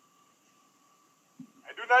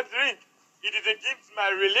 I do not drink. It is against my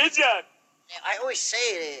religion. I always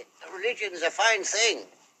say religion is a fine thing.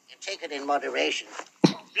 You take it in moderation.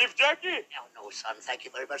 Beef jerky? No, son, thank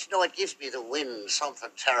you very much. No, it gives me the wind, something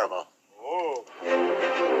terrible. Oh. We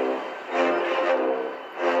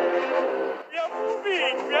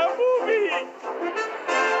are moving.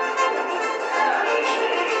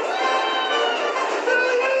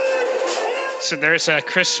 So there's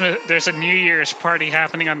a New Year's party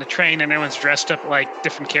happening on the train, and everyone's dressed up like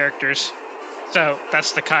different characters. So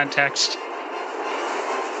that's the context.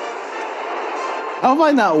 How have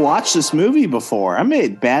I not watched this movie before? I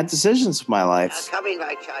made bad decisions in my life. Coming,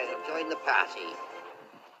 my child, join the party.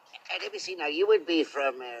 Let me see now, you would be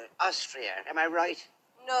from Austria, am I right?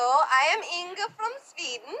 No, I am Inga from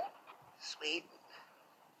Sweden. Sweden?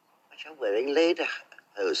 But you're wearing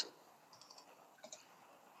lederhosen.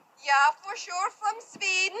 Yeah, for sure, from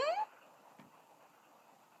Sweden.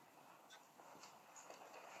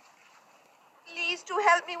 Please to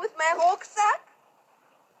help me with my rucksack.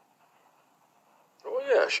 Oh,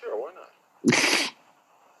 yeah, sure, why not?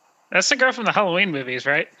 That's the girl from the Halloween movies,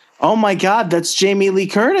 right? Oh my God, that's Jamie Lee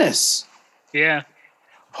Curtis. Yeah.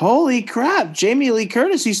 Holy crap, Jamie Lee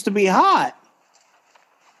Curtis used to be hot.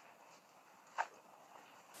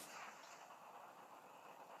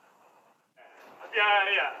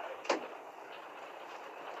 Yeah.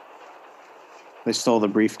 They stole the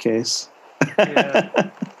briefcase.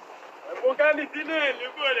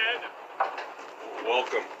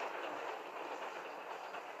 Welcome.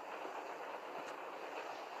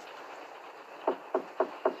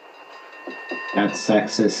 That's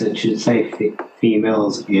sexist. It should say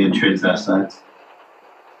females and transvestites.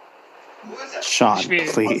 Sean,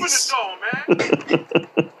 please.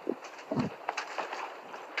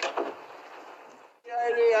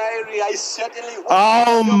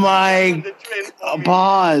 Oh my!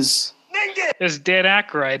 Pause. There's Dan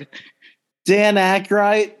Aykroyd. Dan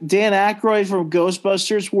Aykroyd from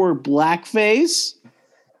Ghostbusters wore blackface.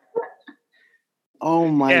 Oh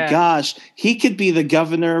my gosh, he could be the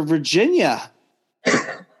governor of Virginia.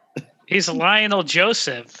 He's Lionel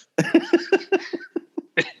Joseph. Nenge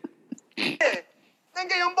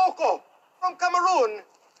Mboko from Cameroon.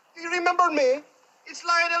 Do you remember me? It's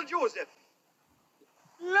Lionel Joseph.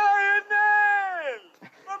 Lionel!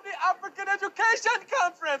 From the African Education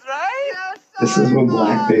Conference, right? Yes, This is when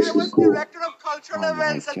blackface was cool. Director of Cultural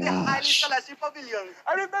Events at the Haile Selassie Pavilion.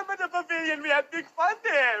 I remember the pavilion. We had big fun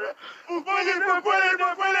there.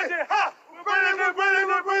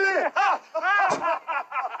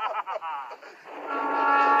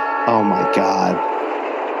 Oh my God.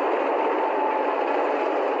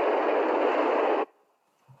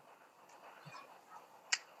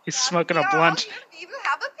 He's smoking a blunt. We will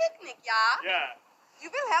have a picnic, yeah? Yeah. You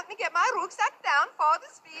will help me get my rucksack down for the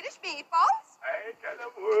Swedish meatballs?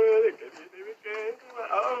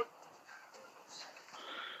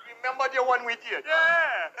 Remember the one we did?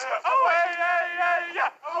 Yeah.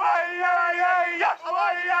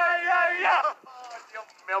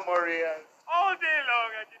 Memory. All day long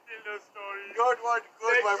I can tell those stories. Good, my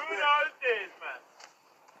good friend. old days, man.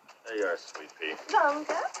 There you are, sweet pea.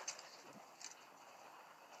 Danke.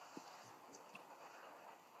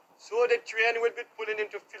 So the train will be pulling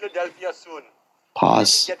into Philadelphia soon.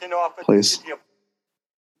 Pause, Getting off at please. the stadium.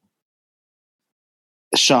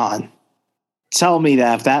 Sean, tell me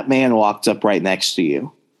that if that man walked up right next to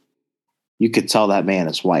you, you could tell that man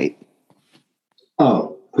is white.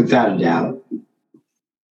 Oh, without a doubt.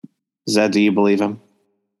 Do you believe him?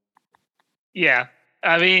 Yeah.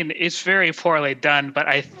 I mean, it's very poorly done, but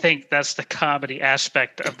I think that's the comedy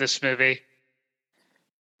aspect of this movie.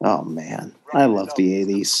 Oh man, I love the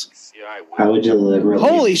 80s. I would deliberately.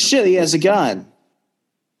 Holy shit, he has a gun.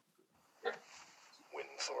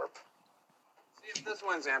 Winthorpe. See if this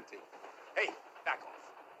one's empty. Hey, back off.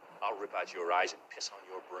 I'll rip out your eyes and piss on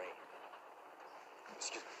your brain.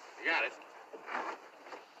 Excuse me. You got it.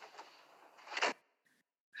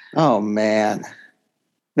 Oh man,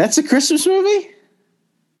 that's a Christmas movie?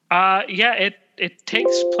 Yeah, it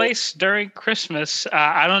takes place during Christmas.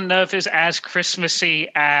 I don't know if it's as Christmassy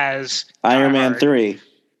as Iron Man 3.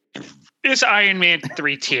 It's Iron Man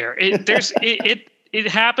 3 tier. It It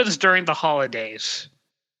happens during the holidays.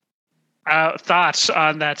 Thoughts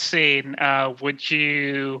on that scene? Would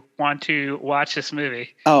you want to watch this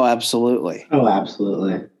movie? Oh, absolutely. Oh,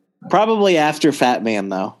 absolutely. Probably after Fat Man,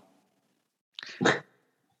 though.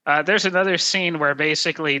 There's another scene where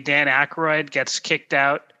basically Dan Aykroyd gets kicked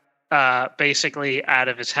out, basically out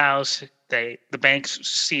of his house. The bank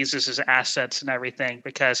seizes his assets and everything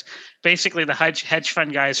because basically the hedge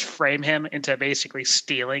fund guys frame him into basically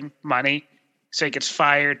stealing money. So he gets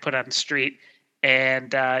fired, put on the street,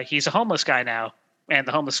 and he's a homeless guy now. And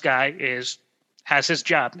the homeless guy has his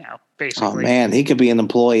job now, basically. Oh, man, he could be an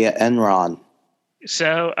employee at Enron.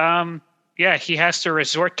 So, yeah, he has to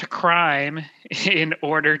resort to crime in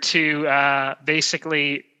order to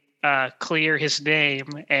basically clear his name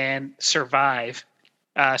and survive.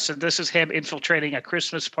 So this is him infiltrating a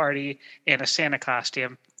Christmas party in a Santa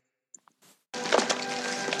costume.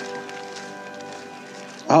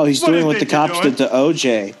 Oh, he's doing what the cops did to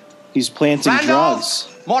OJ. He's planting drugs.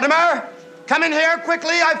 Mortimer, come in here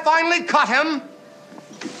quickly. I finally caught him.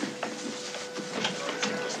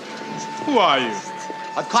 Who are you?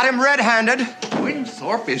 I've caught him red-handed.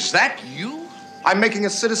 Winthorpe, is that you? I'm making a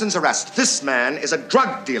citizen's arrest. This man is a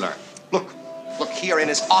drug dealer. Look here in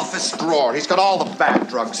his office drawer. He's got all the bad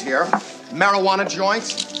drugs here. Marijuana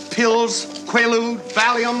joints, pills, Quaalude,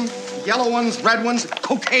 Valium, yellow ones, red ones,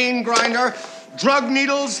 cocaine grinder, drug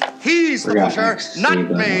needles. He's the pusher, not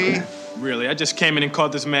me. Really, I just came in and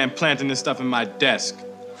caught this man planting this stuff in my desk.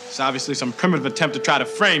 It's obviously some primitive attempt to try to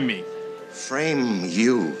frame me. Frame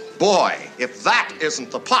you? Boy, if that isn't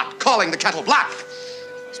the pot calling the kettle black.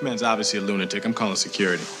 This man's obviously a lunatic. I'm calling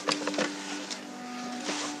security.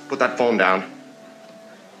 Put that phone down.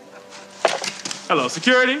 Hello,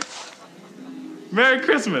 security. Merry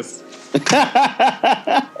Christmas.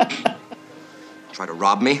 Try to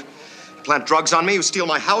rob me, plant drugs on me, you steal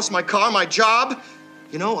my house, my car, my job.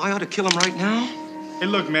 You know, I ought to kill him right now. Hey,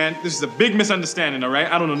 look, man, this is a big misunderstanding, all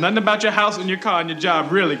right? I don't know nothing about your house and your car and your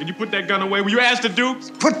job, really. Could you put that gun away? Were you asked to do?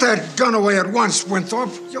 Put that gun away at once,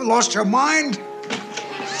 Winthorpe. You lost your mind?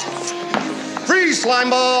 Freeze,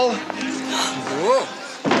 slimeball! Whoa.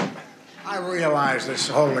 I realize this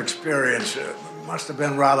whole experience must have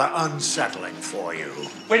been rather unsettling for you.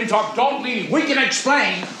 Winthorpe, don't leave. We can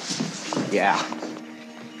explain. Yeah.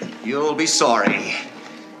 You'll be sorry.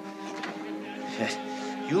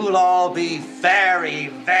 You'll all be very,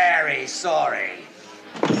 very sorry.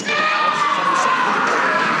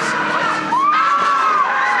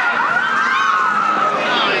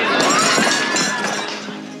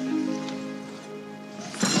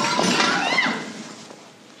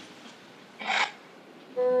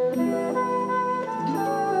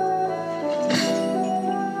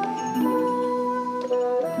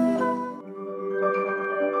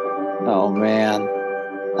 Oh, man.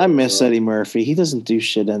 I miss Eddie Murphy. He doesn't do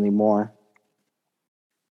shit anymore.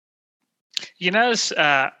 You notice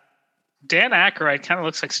Dan Aykroyd kind of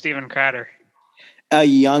looks like Steven Crowder. A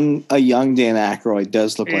young Dan Aykroyd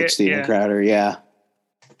does look like Steven Crowder, yeah.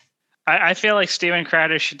 I feel like Steven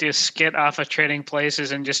Crowder should do a skit off of Trading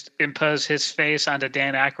Places and just impose his face onto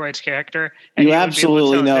Dan Aykroyd's character. And you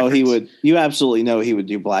absolutely know he would. You absolutely know he would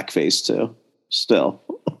do blackface too. Still.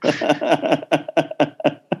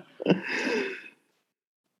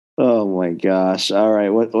 Oh my gosh! All right,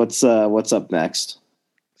 what's up next?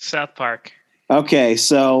 South Park. Okay,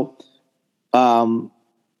 so, I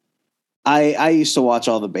used to watch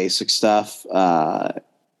all the basic stuff.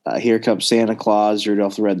 Here Comes Santa Claus,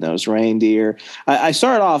 Rudolph the Red-Nosed Reindeer. I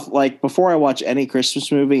started off, like, before I watch any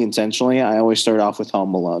Christmas movie intentionally, I always start off with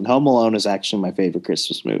Home Alone. Home Alone is actually my favorite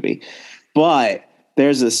Christmas movie. But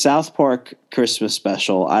there's a South Park Christmas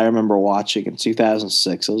special I remember watching in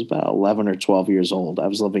 2006. I was about 11 or 12 years old. I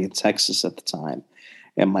was living in Texas at the time.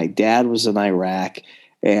 And my dad was in Iraq.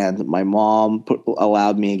 And my mom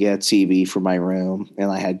allowed me to get a TV for my room,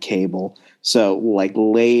 and I had cable. So, like,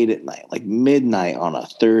 late at night, like midnight on a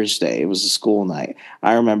Thursday, it was a school night,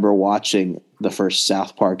 I remember watching the first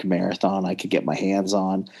South Park marathon I could get my hands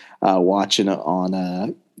on, watching it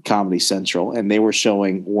on Comedy Central, and they were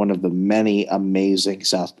showing one of the many amazing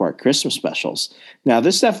South Park Christmas specials. Now,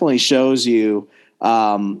 this definitely shows you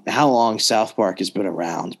how long South Park has been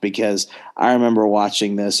around, because I remember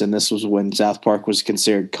watching this, and this was when South Park was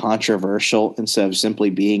considered controversial instead of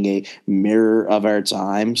simply being a mirror of our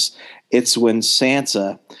times. It's when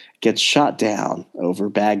Santa gets shot down over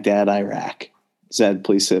Baghdad, Iraq. Zed,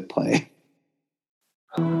 please hit play.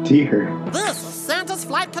 Dear. This is Santa's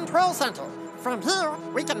Flight Control Center. From here,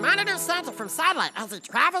 we can monitor Santa from satellite as he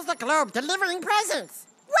travels the globe delivering presents.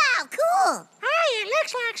 Wow, cool! Hey, it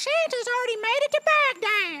looks like Santa's already made it to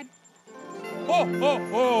Baghdad. Ho, ho,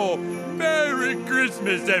 ho! Merry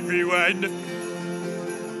Christmas, everyone.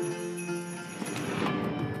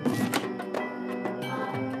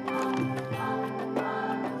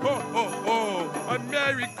 Ho, ho, ho. A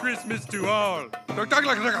Merry Christmas to all.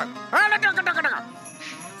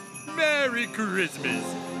 Merry Christmas.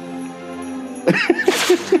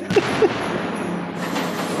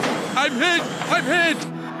 I'm hit! I'm hit!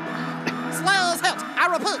 Sleigh is hit! I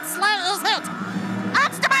repeat, sleigh is hit!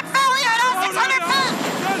 Obstinate failure at 600 feet!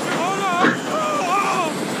 Hold on!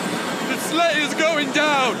 The sleigh is going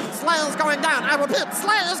down! Sleigh is going down! I repeat,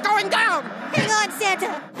 sleigh is going down! Hang on,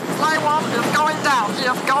 Santa! Sleigh one is going down! He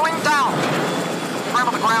is going down!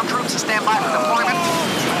 Remember the ground troops to stand by for deployment.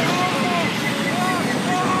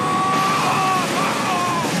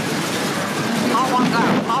 Oh, 1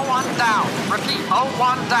 down! Oh, 1 down! Repeat, oh,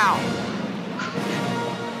 1 down!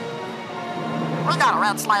 We got a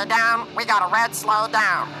red sleigh down. We got a red sleigh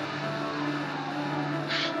down.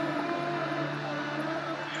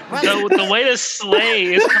 The way the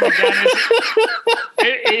sleigh is coming down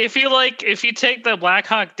is, if you take the Black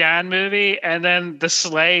Hawk Down movie and then the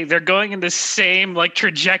sleigh, they're going in the same like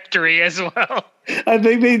trajectory as well. I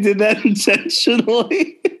think they did that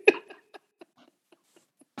intentionally.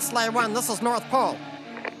 Sleigh 1, this is North Pole.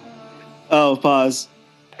 Oh, pause.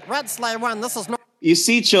 Red sleigh 1, this is North. You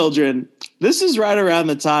see, children, this is right around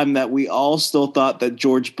the time that we all still thought that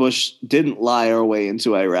George Bush didn't lie our way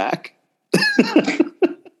into Iraq.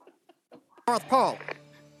 North Pole.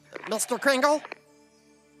 Mr. Kringle?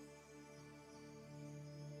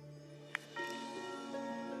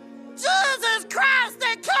 Jesus Christ,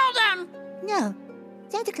 they killed him! No,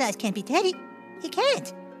 Santa Claus can't be Teddy. He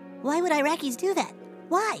can't. Why would Iraqis do that?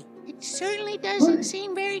 Why? It certainly doesn't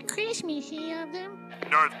seem very Christmassy of them.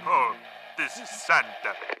 North Pole, this is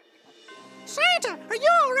Santa. Santa, are you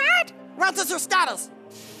all right? What is your status?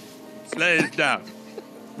 Sleigh is down.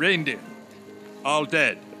 Reindeer, all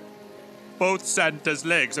dead. Both Santa's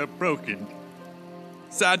legs are broken.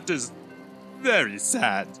 Santa's very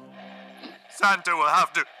sad. Santa will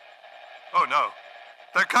have to... Oh no,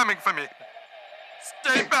 they're coming for me.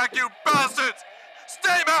 Stay back, you bastards!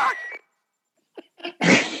 Stay back!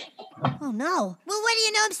 Oh no. Well, what do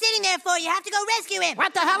you know I'm sitting there for? You have to go rescue him.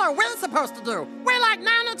 What the hell are we supposed to do? We're like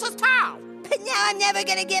 9 inches tall. But now I'm never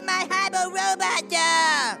gonna get my Hybo robot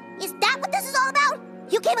doll. Is that what this is all about?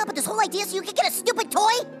 You came up with this whole idea so you could get a stupid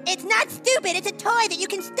toy? It's not stupid, it's a toy that you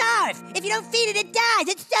can starve. If you don't feed it, it dies.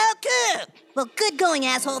 It's so cool. Well, good going,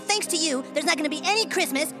 asshole. Thanks to you, there's not gonna be any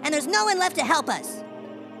Christmas, and there's no one left to help us.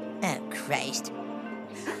 Oh, Christ.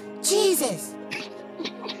 Jesus.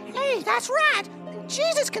 Hey, that's right.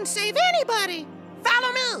 Jesus can save anybody.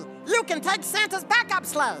 Follow me. You can take Santa's backup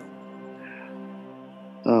sleigh.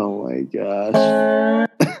 Oh my gosh.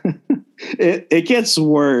 It gets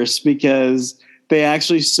worse because they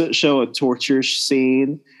actually show a torture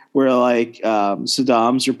scene where like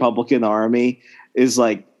Saddam's Republican army is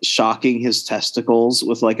like shocking his testicles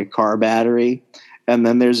with like a car battery. And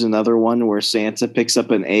then there's another one where Santa picks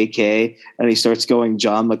up an AK and he starts going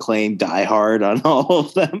John McClane Die Hard on all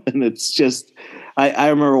of them. And it's just, I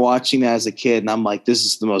remember watching that as a kid and I'm like, this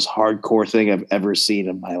is the most hardcore thing I've ever seen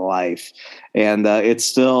in my life. And it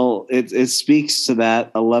speaks to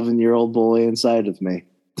that 11-year-old boy inside of me.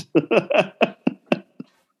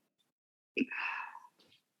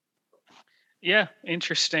 Yeah,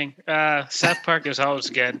 interesting. South Park is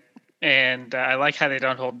always good. And I like how they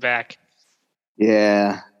don't hold back.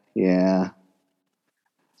 Yeah.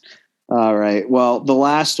 All right. Well, the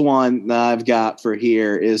last one that I've got for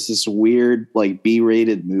here is this weird, like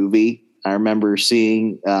B-rated movie I remember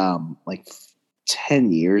seeing like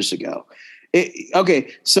 10 years ago.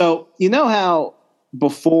 Okay, so you know how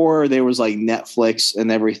before there was like Netflix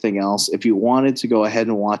and everything else, if you wanted to go ahead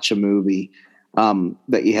and watch a movie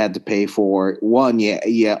that you had to pay for,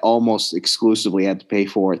 almost exclusively had to pay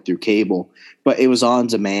for it through cable, but it was on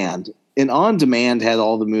demand. And On Demand had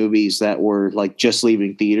all the movies that were like just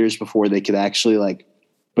leaving theaters before they could actually like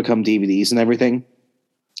become DVDs and everything.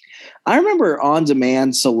 I remember On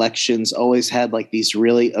Demand selections always had like these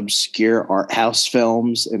really obscure art house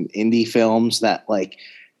films and indie films that like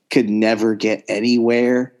could never get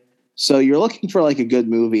anywhere. So you're looking for like a good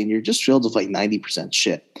movie and you're just filled with like 90%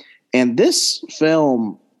 shit. And this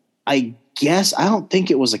film, I don't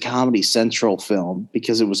think it was a Comedy Central film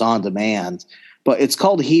because it was on demand. But it's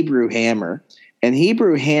called Hebrew Hammer. And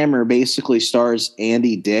Hebrew Hammer basically stars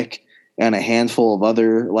Andy Dick and a handful of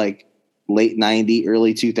other like late 90s,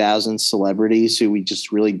 early 2000s celebrities who we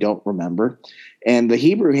just really don't remember. And the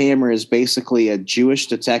Hebrew Hammer is basically a Jewish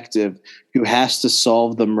detective who has to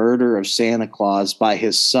solve the murder of Santa Claus by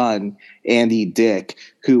his son, Andy Dick,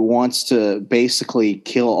 who wants to basically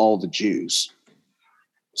kill all the Jews.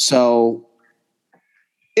 So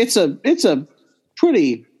it's a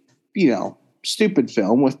pretty, stupid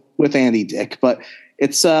film with Andy Dick, but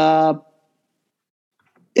it's got,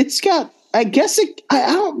 I guess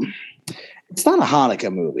it's not a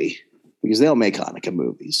Hanukkah movie because they don't make Hanukkah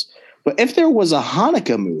movies. But if there was a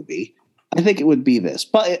Hanukkah movie, I think it would be this.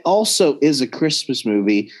 But it also is a Christmas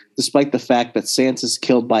movie, despite the fact that Santa's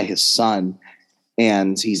killed by his son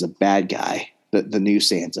and he's a bad guy, the new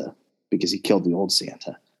Santa, because he killed the old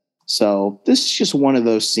Santa. So this is just one of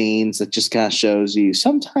those scenes that just kind of shows you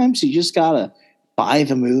sometimes you just got to buy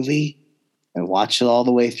the movie and watch it all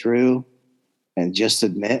the way through and just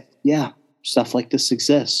admit, yeah, stuff like this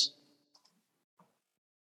exists.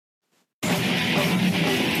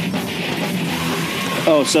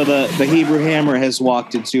 Oh, so the Hebrew Hammer has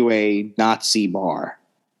walked into a Nazi bar.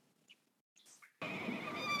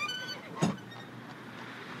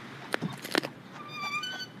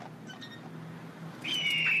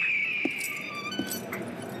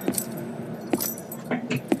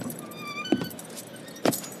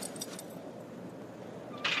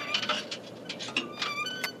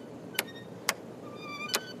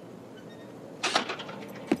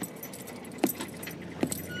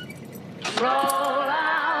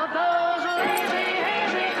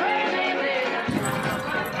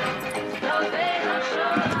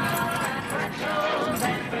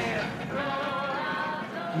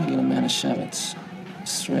 Manischewitz.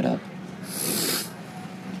 Straight up.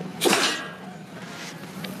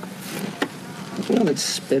 You know that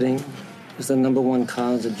spitting is the #1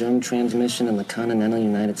 cause of germ transmission in the continental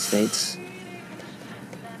United States?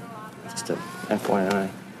 Just a FYI.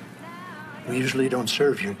 We usually don't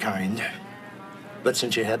serve your kind. But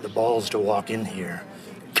since you had the balls to walk in here,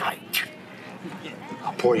 kite.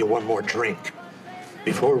 I'll pour you one more drink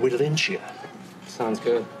before we lynch you. Sounds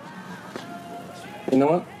good. You know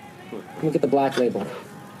what? Let me get the black label.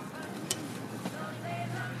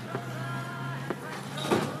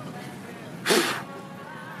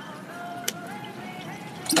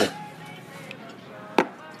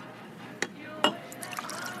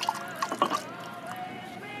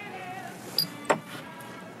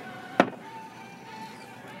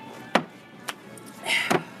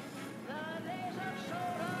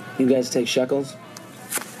 You guys take shekels?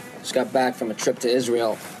 Just got back from a trip to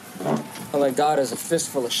Israel. All I got is a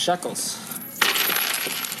fistful of shekels.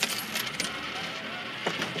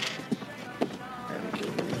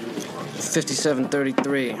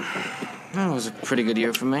 $57.33. That was a pretty good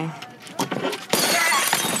year for me.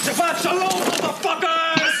 Shabbat shalom,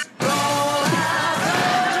 motherfuckers!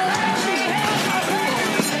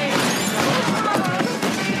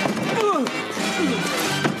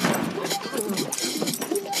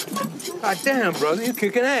 God damn, brother, you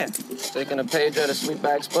kicking ass. Taking a page out of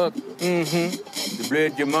Sweetback's book. Mm-hmm. They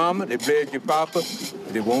bled your mama, they bled your papa,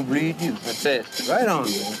 but they won't bleed you. That's it. Right on,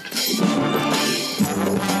 man.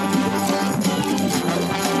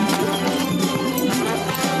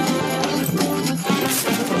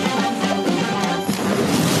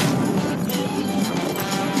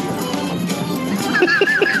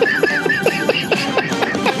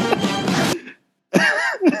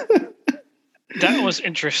 That was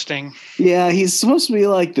interesting. Yeah, he's supposed to be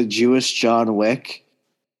like the Jewish John Wick,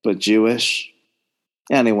 but Jewish.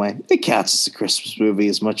 Anyway, it counts as a Christmas movie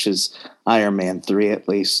as much as Iron Man 3, at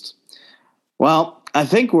least. Well, I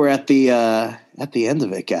think we're at the end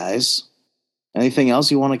of it, guys. Anything else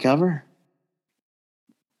you want to cover?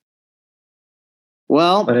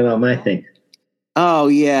 Well, what about my thing? Oh,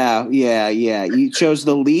 yeah. You chose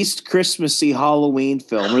the least Christmassy Halloween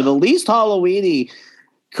film, or the least Halloween-y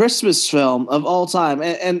Christmas film of all time.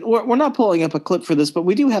 And we're not pulling up a clip for this, but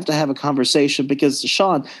we do have to have a conversation because,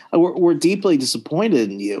 Sean, we're deeply disappointed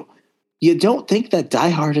in you. You don't think that Die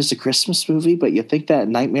Hard is a Christmas movie, but you think that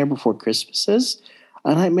Nightmare Before Christmas is?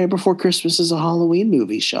 A Nightmare Before Christmas is a Halloween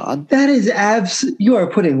movie, Sean. That is you are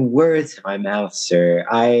putting words in my mouth, sir.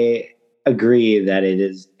 I agree that it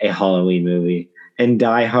is a Halloween movie. And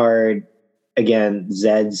Die Hard, again,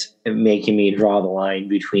 Zed's making me draw the line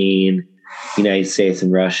between United States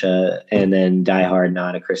and Russia, and then Die Hard,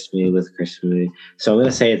 not a Christmas movie with a Christmas movie. So I'm going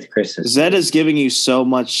to say it's Christmas. Zed is giving you so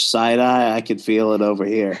much side eye. I could feel it over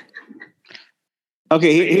here.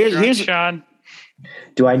 Okay, here's Sean.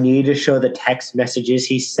 Do I need to show the text messages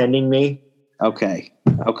he's sending me? Okay.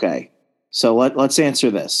 So let's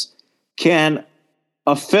answer this. Can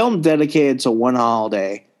a film dedicated to one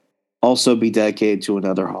holiday also be dedicated to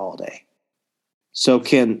another holiday? So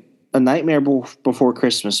can A Nightmare Before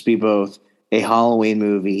Christmas be both a Halloween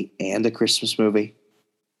movie and a Christmas movie?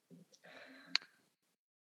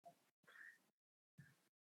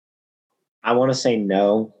 I want to say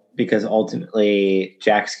no, because ultimately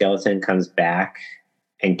Jack Skellington comes back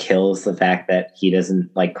and kills the fact that he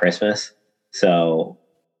doesn't like Christmas. So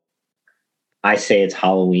I say it's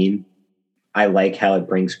Halloween. I like how it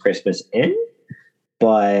brings Christmas in,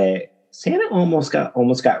 but Santa almost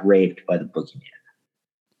got raped by the boogeyman.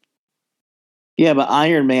 Yeah, but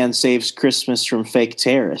Iron Man saves Christmas from fake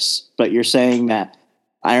terrorists. But you're saying that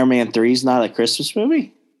Iron Man 3 is not a Christmas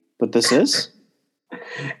movie? But this is?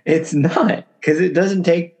 It's not, because it doesn't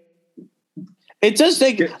take... It does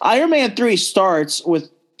take... Iron Man 3 starts with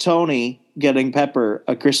Tony getting Pepper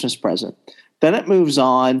a Christmas present. Then it moves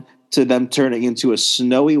on to them turning into a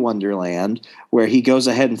snowy wonderland where he goes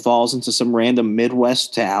ahead and falls into some random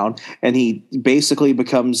Midwest town, and he basically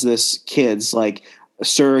becomes this kid's like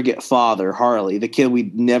surrogate father, Harley, the kid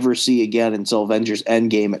we'd never see again until Avengers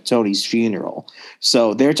Endgame at Tony's funeral.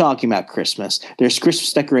 So they're talking about Christmas. There's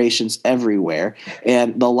Christmas decorations everywhere.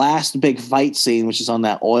 And the last big fight scene, which is on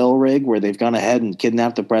that oil rig where they've gone ahead and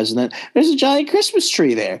kidnapped the president, there's a giant Christmas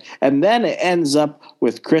tree there. And then it ends up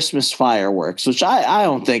with Christmas fireworks, which I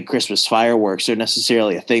don't think Christmas fireworks are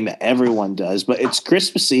necessarily a thing that everyone does, but it's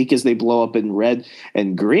Christmassy because they blow up in red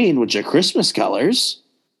and green, which are Christmas colors.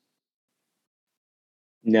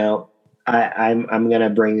 No, I'm going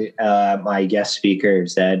to bring my guest speaker,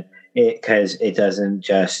 Zed, because it doesn't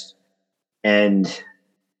just end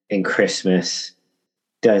in Christmas,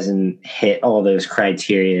 doesn't hit all those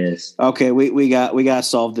criterias. Okay, we got to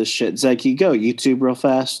solve this shit. Zed, can you go YouTube real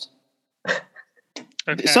fast?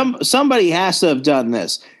 Okay. Somebody has to have done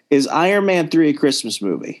this. Is Iron Man 3 a Christmas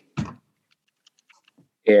movie?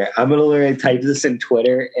 Yeah, I'm going to literally type this in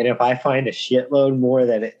Twitter, and if I find a shitload more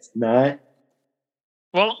that it's not.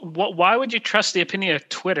 Well, why would you trust the opinion of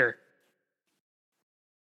Twitter?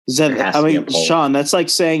 Sean, that's like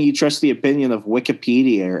saying you trust the opinion of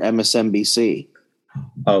Wikipedia or MSNBC.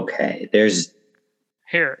 Okay,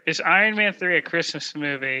 Here, is Iron Man 3 a Christmas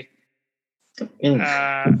movie?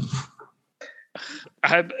 Mm.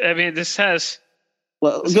 I mean, this has...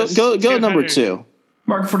 Well, go number 2.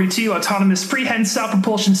 Mark 42, autonomous prehensile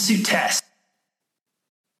propulsion suit test.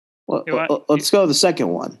 Well, let's go to the second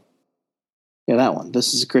one. Yeah, that one.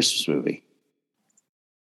 This is a Christmas movie.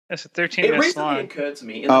 That's a 13 minutes long. It recently occurred to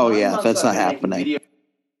me. That's not happening.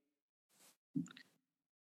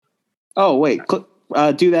 Oh wait,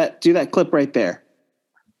 do that clip right there.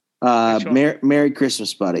 Merry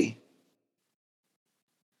Christmas, buddy.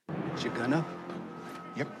 You gonna?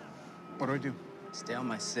 Yep. What do I do? Stay on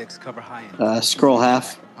my 6, cover high end. Scroll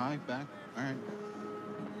half. High, back. All right.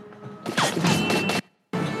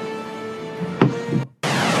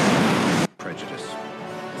 Prejudice.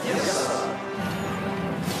 Yes.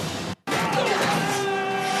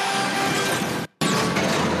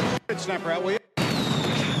 Snapper out, will you?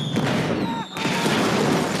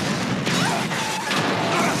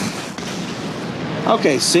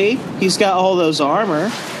 Okay, see? He's got all those armor.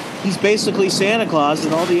 He's basically Santa Claus,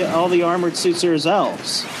 and all the armored suits are his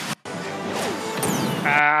elves.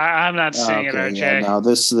 I'm not seeing it, RJ. Yeah, no,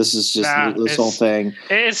 this is just this whole thing.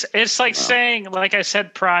 It's like saying, like I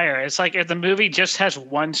said prior, it's like if the movie just has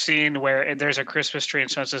one scene where there's a Christmas tree and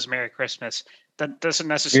someone says Merry Christmas, that doesn't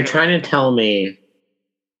necessarily... You're trying to tell me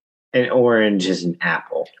an orange is an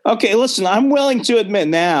apple. Okay, listen, I'm willing to admit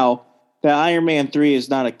now that Iron Man 3 is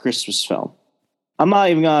not a Christmas film. I'm not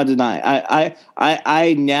even going to deny.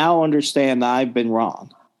 I now understand that I've been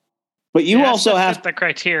wrong. But you also have fit the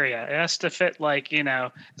criteria. It has to fit, like,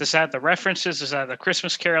 does it have the references? Does it have the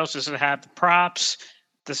Christmas carols? Does it have the props?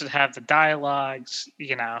 Does it have the dialogues?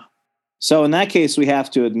 So in that case, we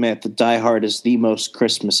have to admit that Die Hard is the most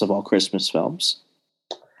Christmas of all Christmas films.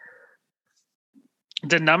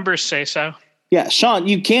 The numbers say so. Yeah, Sean,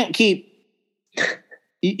 you can't keep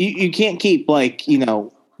you can't keep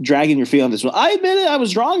dragging your feet on this one. I admit it, I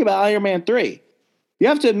was wrong about Iron Man 3. You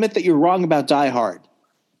have to admit that you're wrong about Die Hard.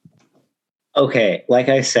 Okay, like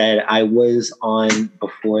I said, I was on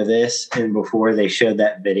before this and before they showed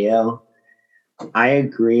that video. I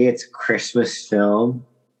agree it's a Christmas film,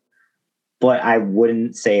 but I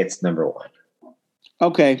wouldn't say it's number 1.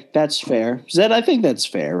 Okay, that's fair. Zed, I think that's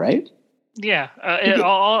fair, right? Yeah,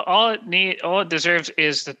 all it deserves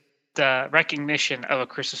is the recognition of a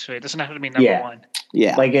Christmas movie. It doesn't have to be number 1.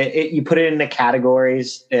 Yeah, like you put it in the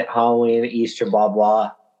categories at Halloween, Easter, blah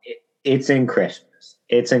blah. It's in Christmas.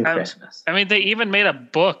 It's in Christmas. I mean, they even made a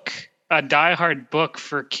book, a Die Hard book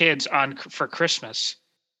for kids for Christmas.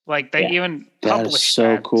 Like they even published that.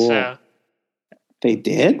 That is so cool. So, they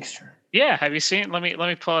did? Yeah. Have you seen? Let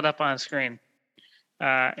me pull it up on screen.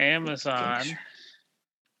 Amazon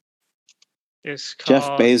is called Jeff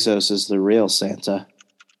Bezos is the real Santa.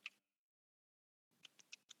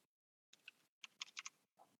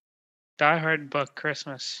 Die Hard book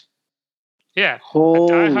Christmas. Yeah.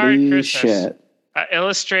 Holy shit.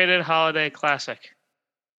 Illustrated holiday classic.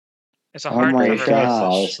 It's a hardcover. gosh. I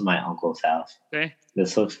saw this in my uncle's house. See?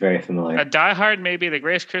 This looks very familiar. Die Hard may be the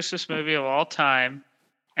greatest Christmas movie of all time,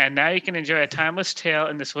 and now you can enjoy a timeless tale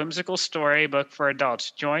in this whimsical storybook for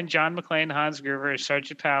adults. Join John McClane, Hans Gruber,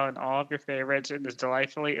 Sergeant Powell, and all of your favorites in this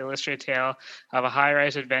delightfully illustrated tale of a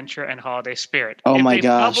high-rise adventure and holiday spirit. Oh if my they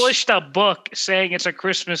gosh. published a book saying it's a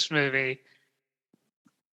Christmas movie.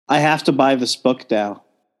 I have to buy this book now.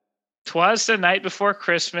 'Twas the night before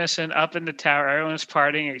Christmas, and up in the tower everyone was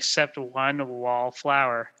partying except one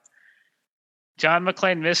wallflower. John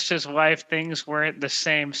McClane missed his wife. Things weren't the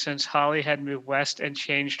same since Holly had moved west and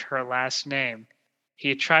changed her last name.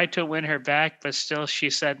 He tried to win her back, but still she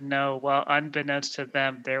said no. Well, unbeknownst to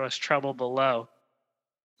them, there was trouble below.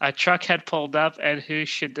 A truck had pulled up, and who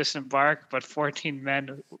should disembark but 14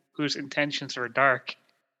 men whose intentions were dark.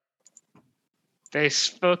 They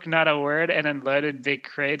spoke not a word and unloaded big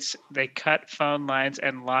crates. They cut phone lines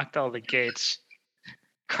and locked all the gates.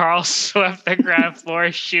 Carl swept the ground floor,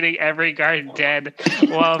 shooting every guard dead,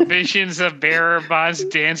 while visions of bearer bonds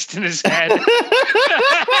danced in his head.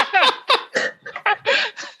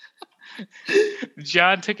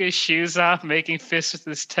 John took his shoes off, making fists with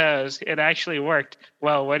his toes. It actually worked.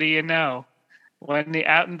 Well, what do you know? When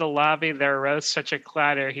out in the lobby there arose such a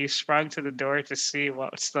clatter, he sprung to the door to see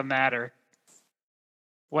what's the matter.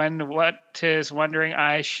 When what his wondering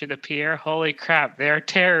eyes should appear, holy crap, they're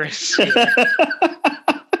terrorists here.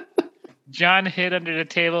 John hid under the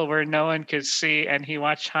table where no one could see, and he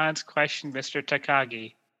watched Hans question Mr.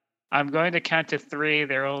 Takagi. I'm going to count to 3.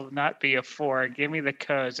 There will not be a 4. Give me the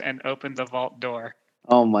codes and open the vault door.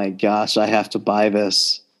 Oh my gosh, I have to buy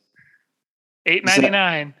this.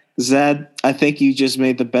 $8.99. Zed, I think you just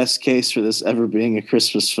made the best case for this ever being a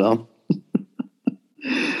Christmas film.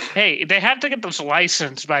 Hey, they have to get this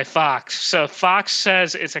licensed by Fox. So Fox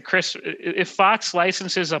says it's a Christmas. If Fox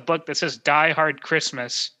licenses a book that says Die Hard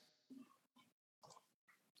Christmas,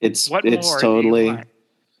 it's totally,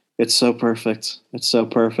 it's so perfect. It's so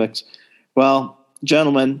perfect. Well,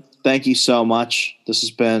 gentlemen, thank you so much. This has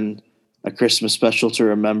been a Christmas special to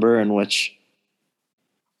remember, in which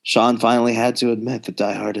Sean finally had to admit that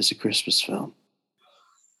Die Hard is a Christmas film.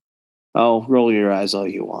 Oh, roll your eyes all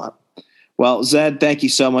you want. Well, Zed, thank you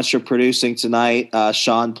so much for producing tonight.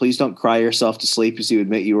 Sean, please don't cry yourself to sleep as you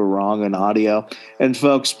admit you were wrong on audio. And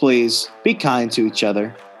folks, please be kind to each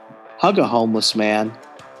other. Hug a homeless man.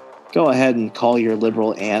 Go ahead and call your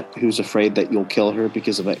liberal aunt who's afraid that you'll kill her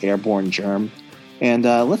because of an airborne germ. And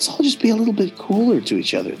let's all just be a little bit cooler to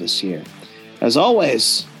each other this year. As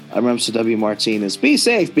always, I'm Remso W. Martinez. Be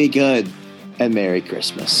safe, be good, and Merry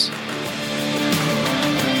Christmas.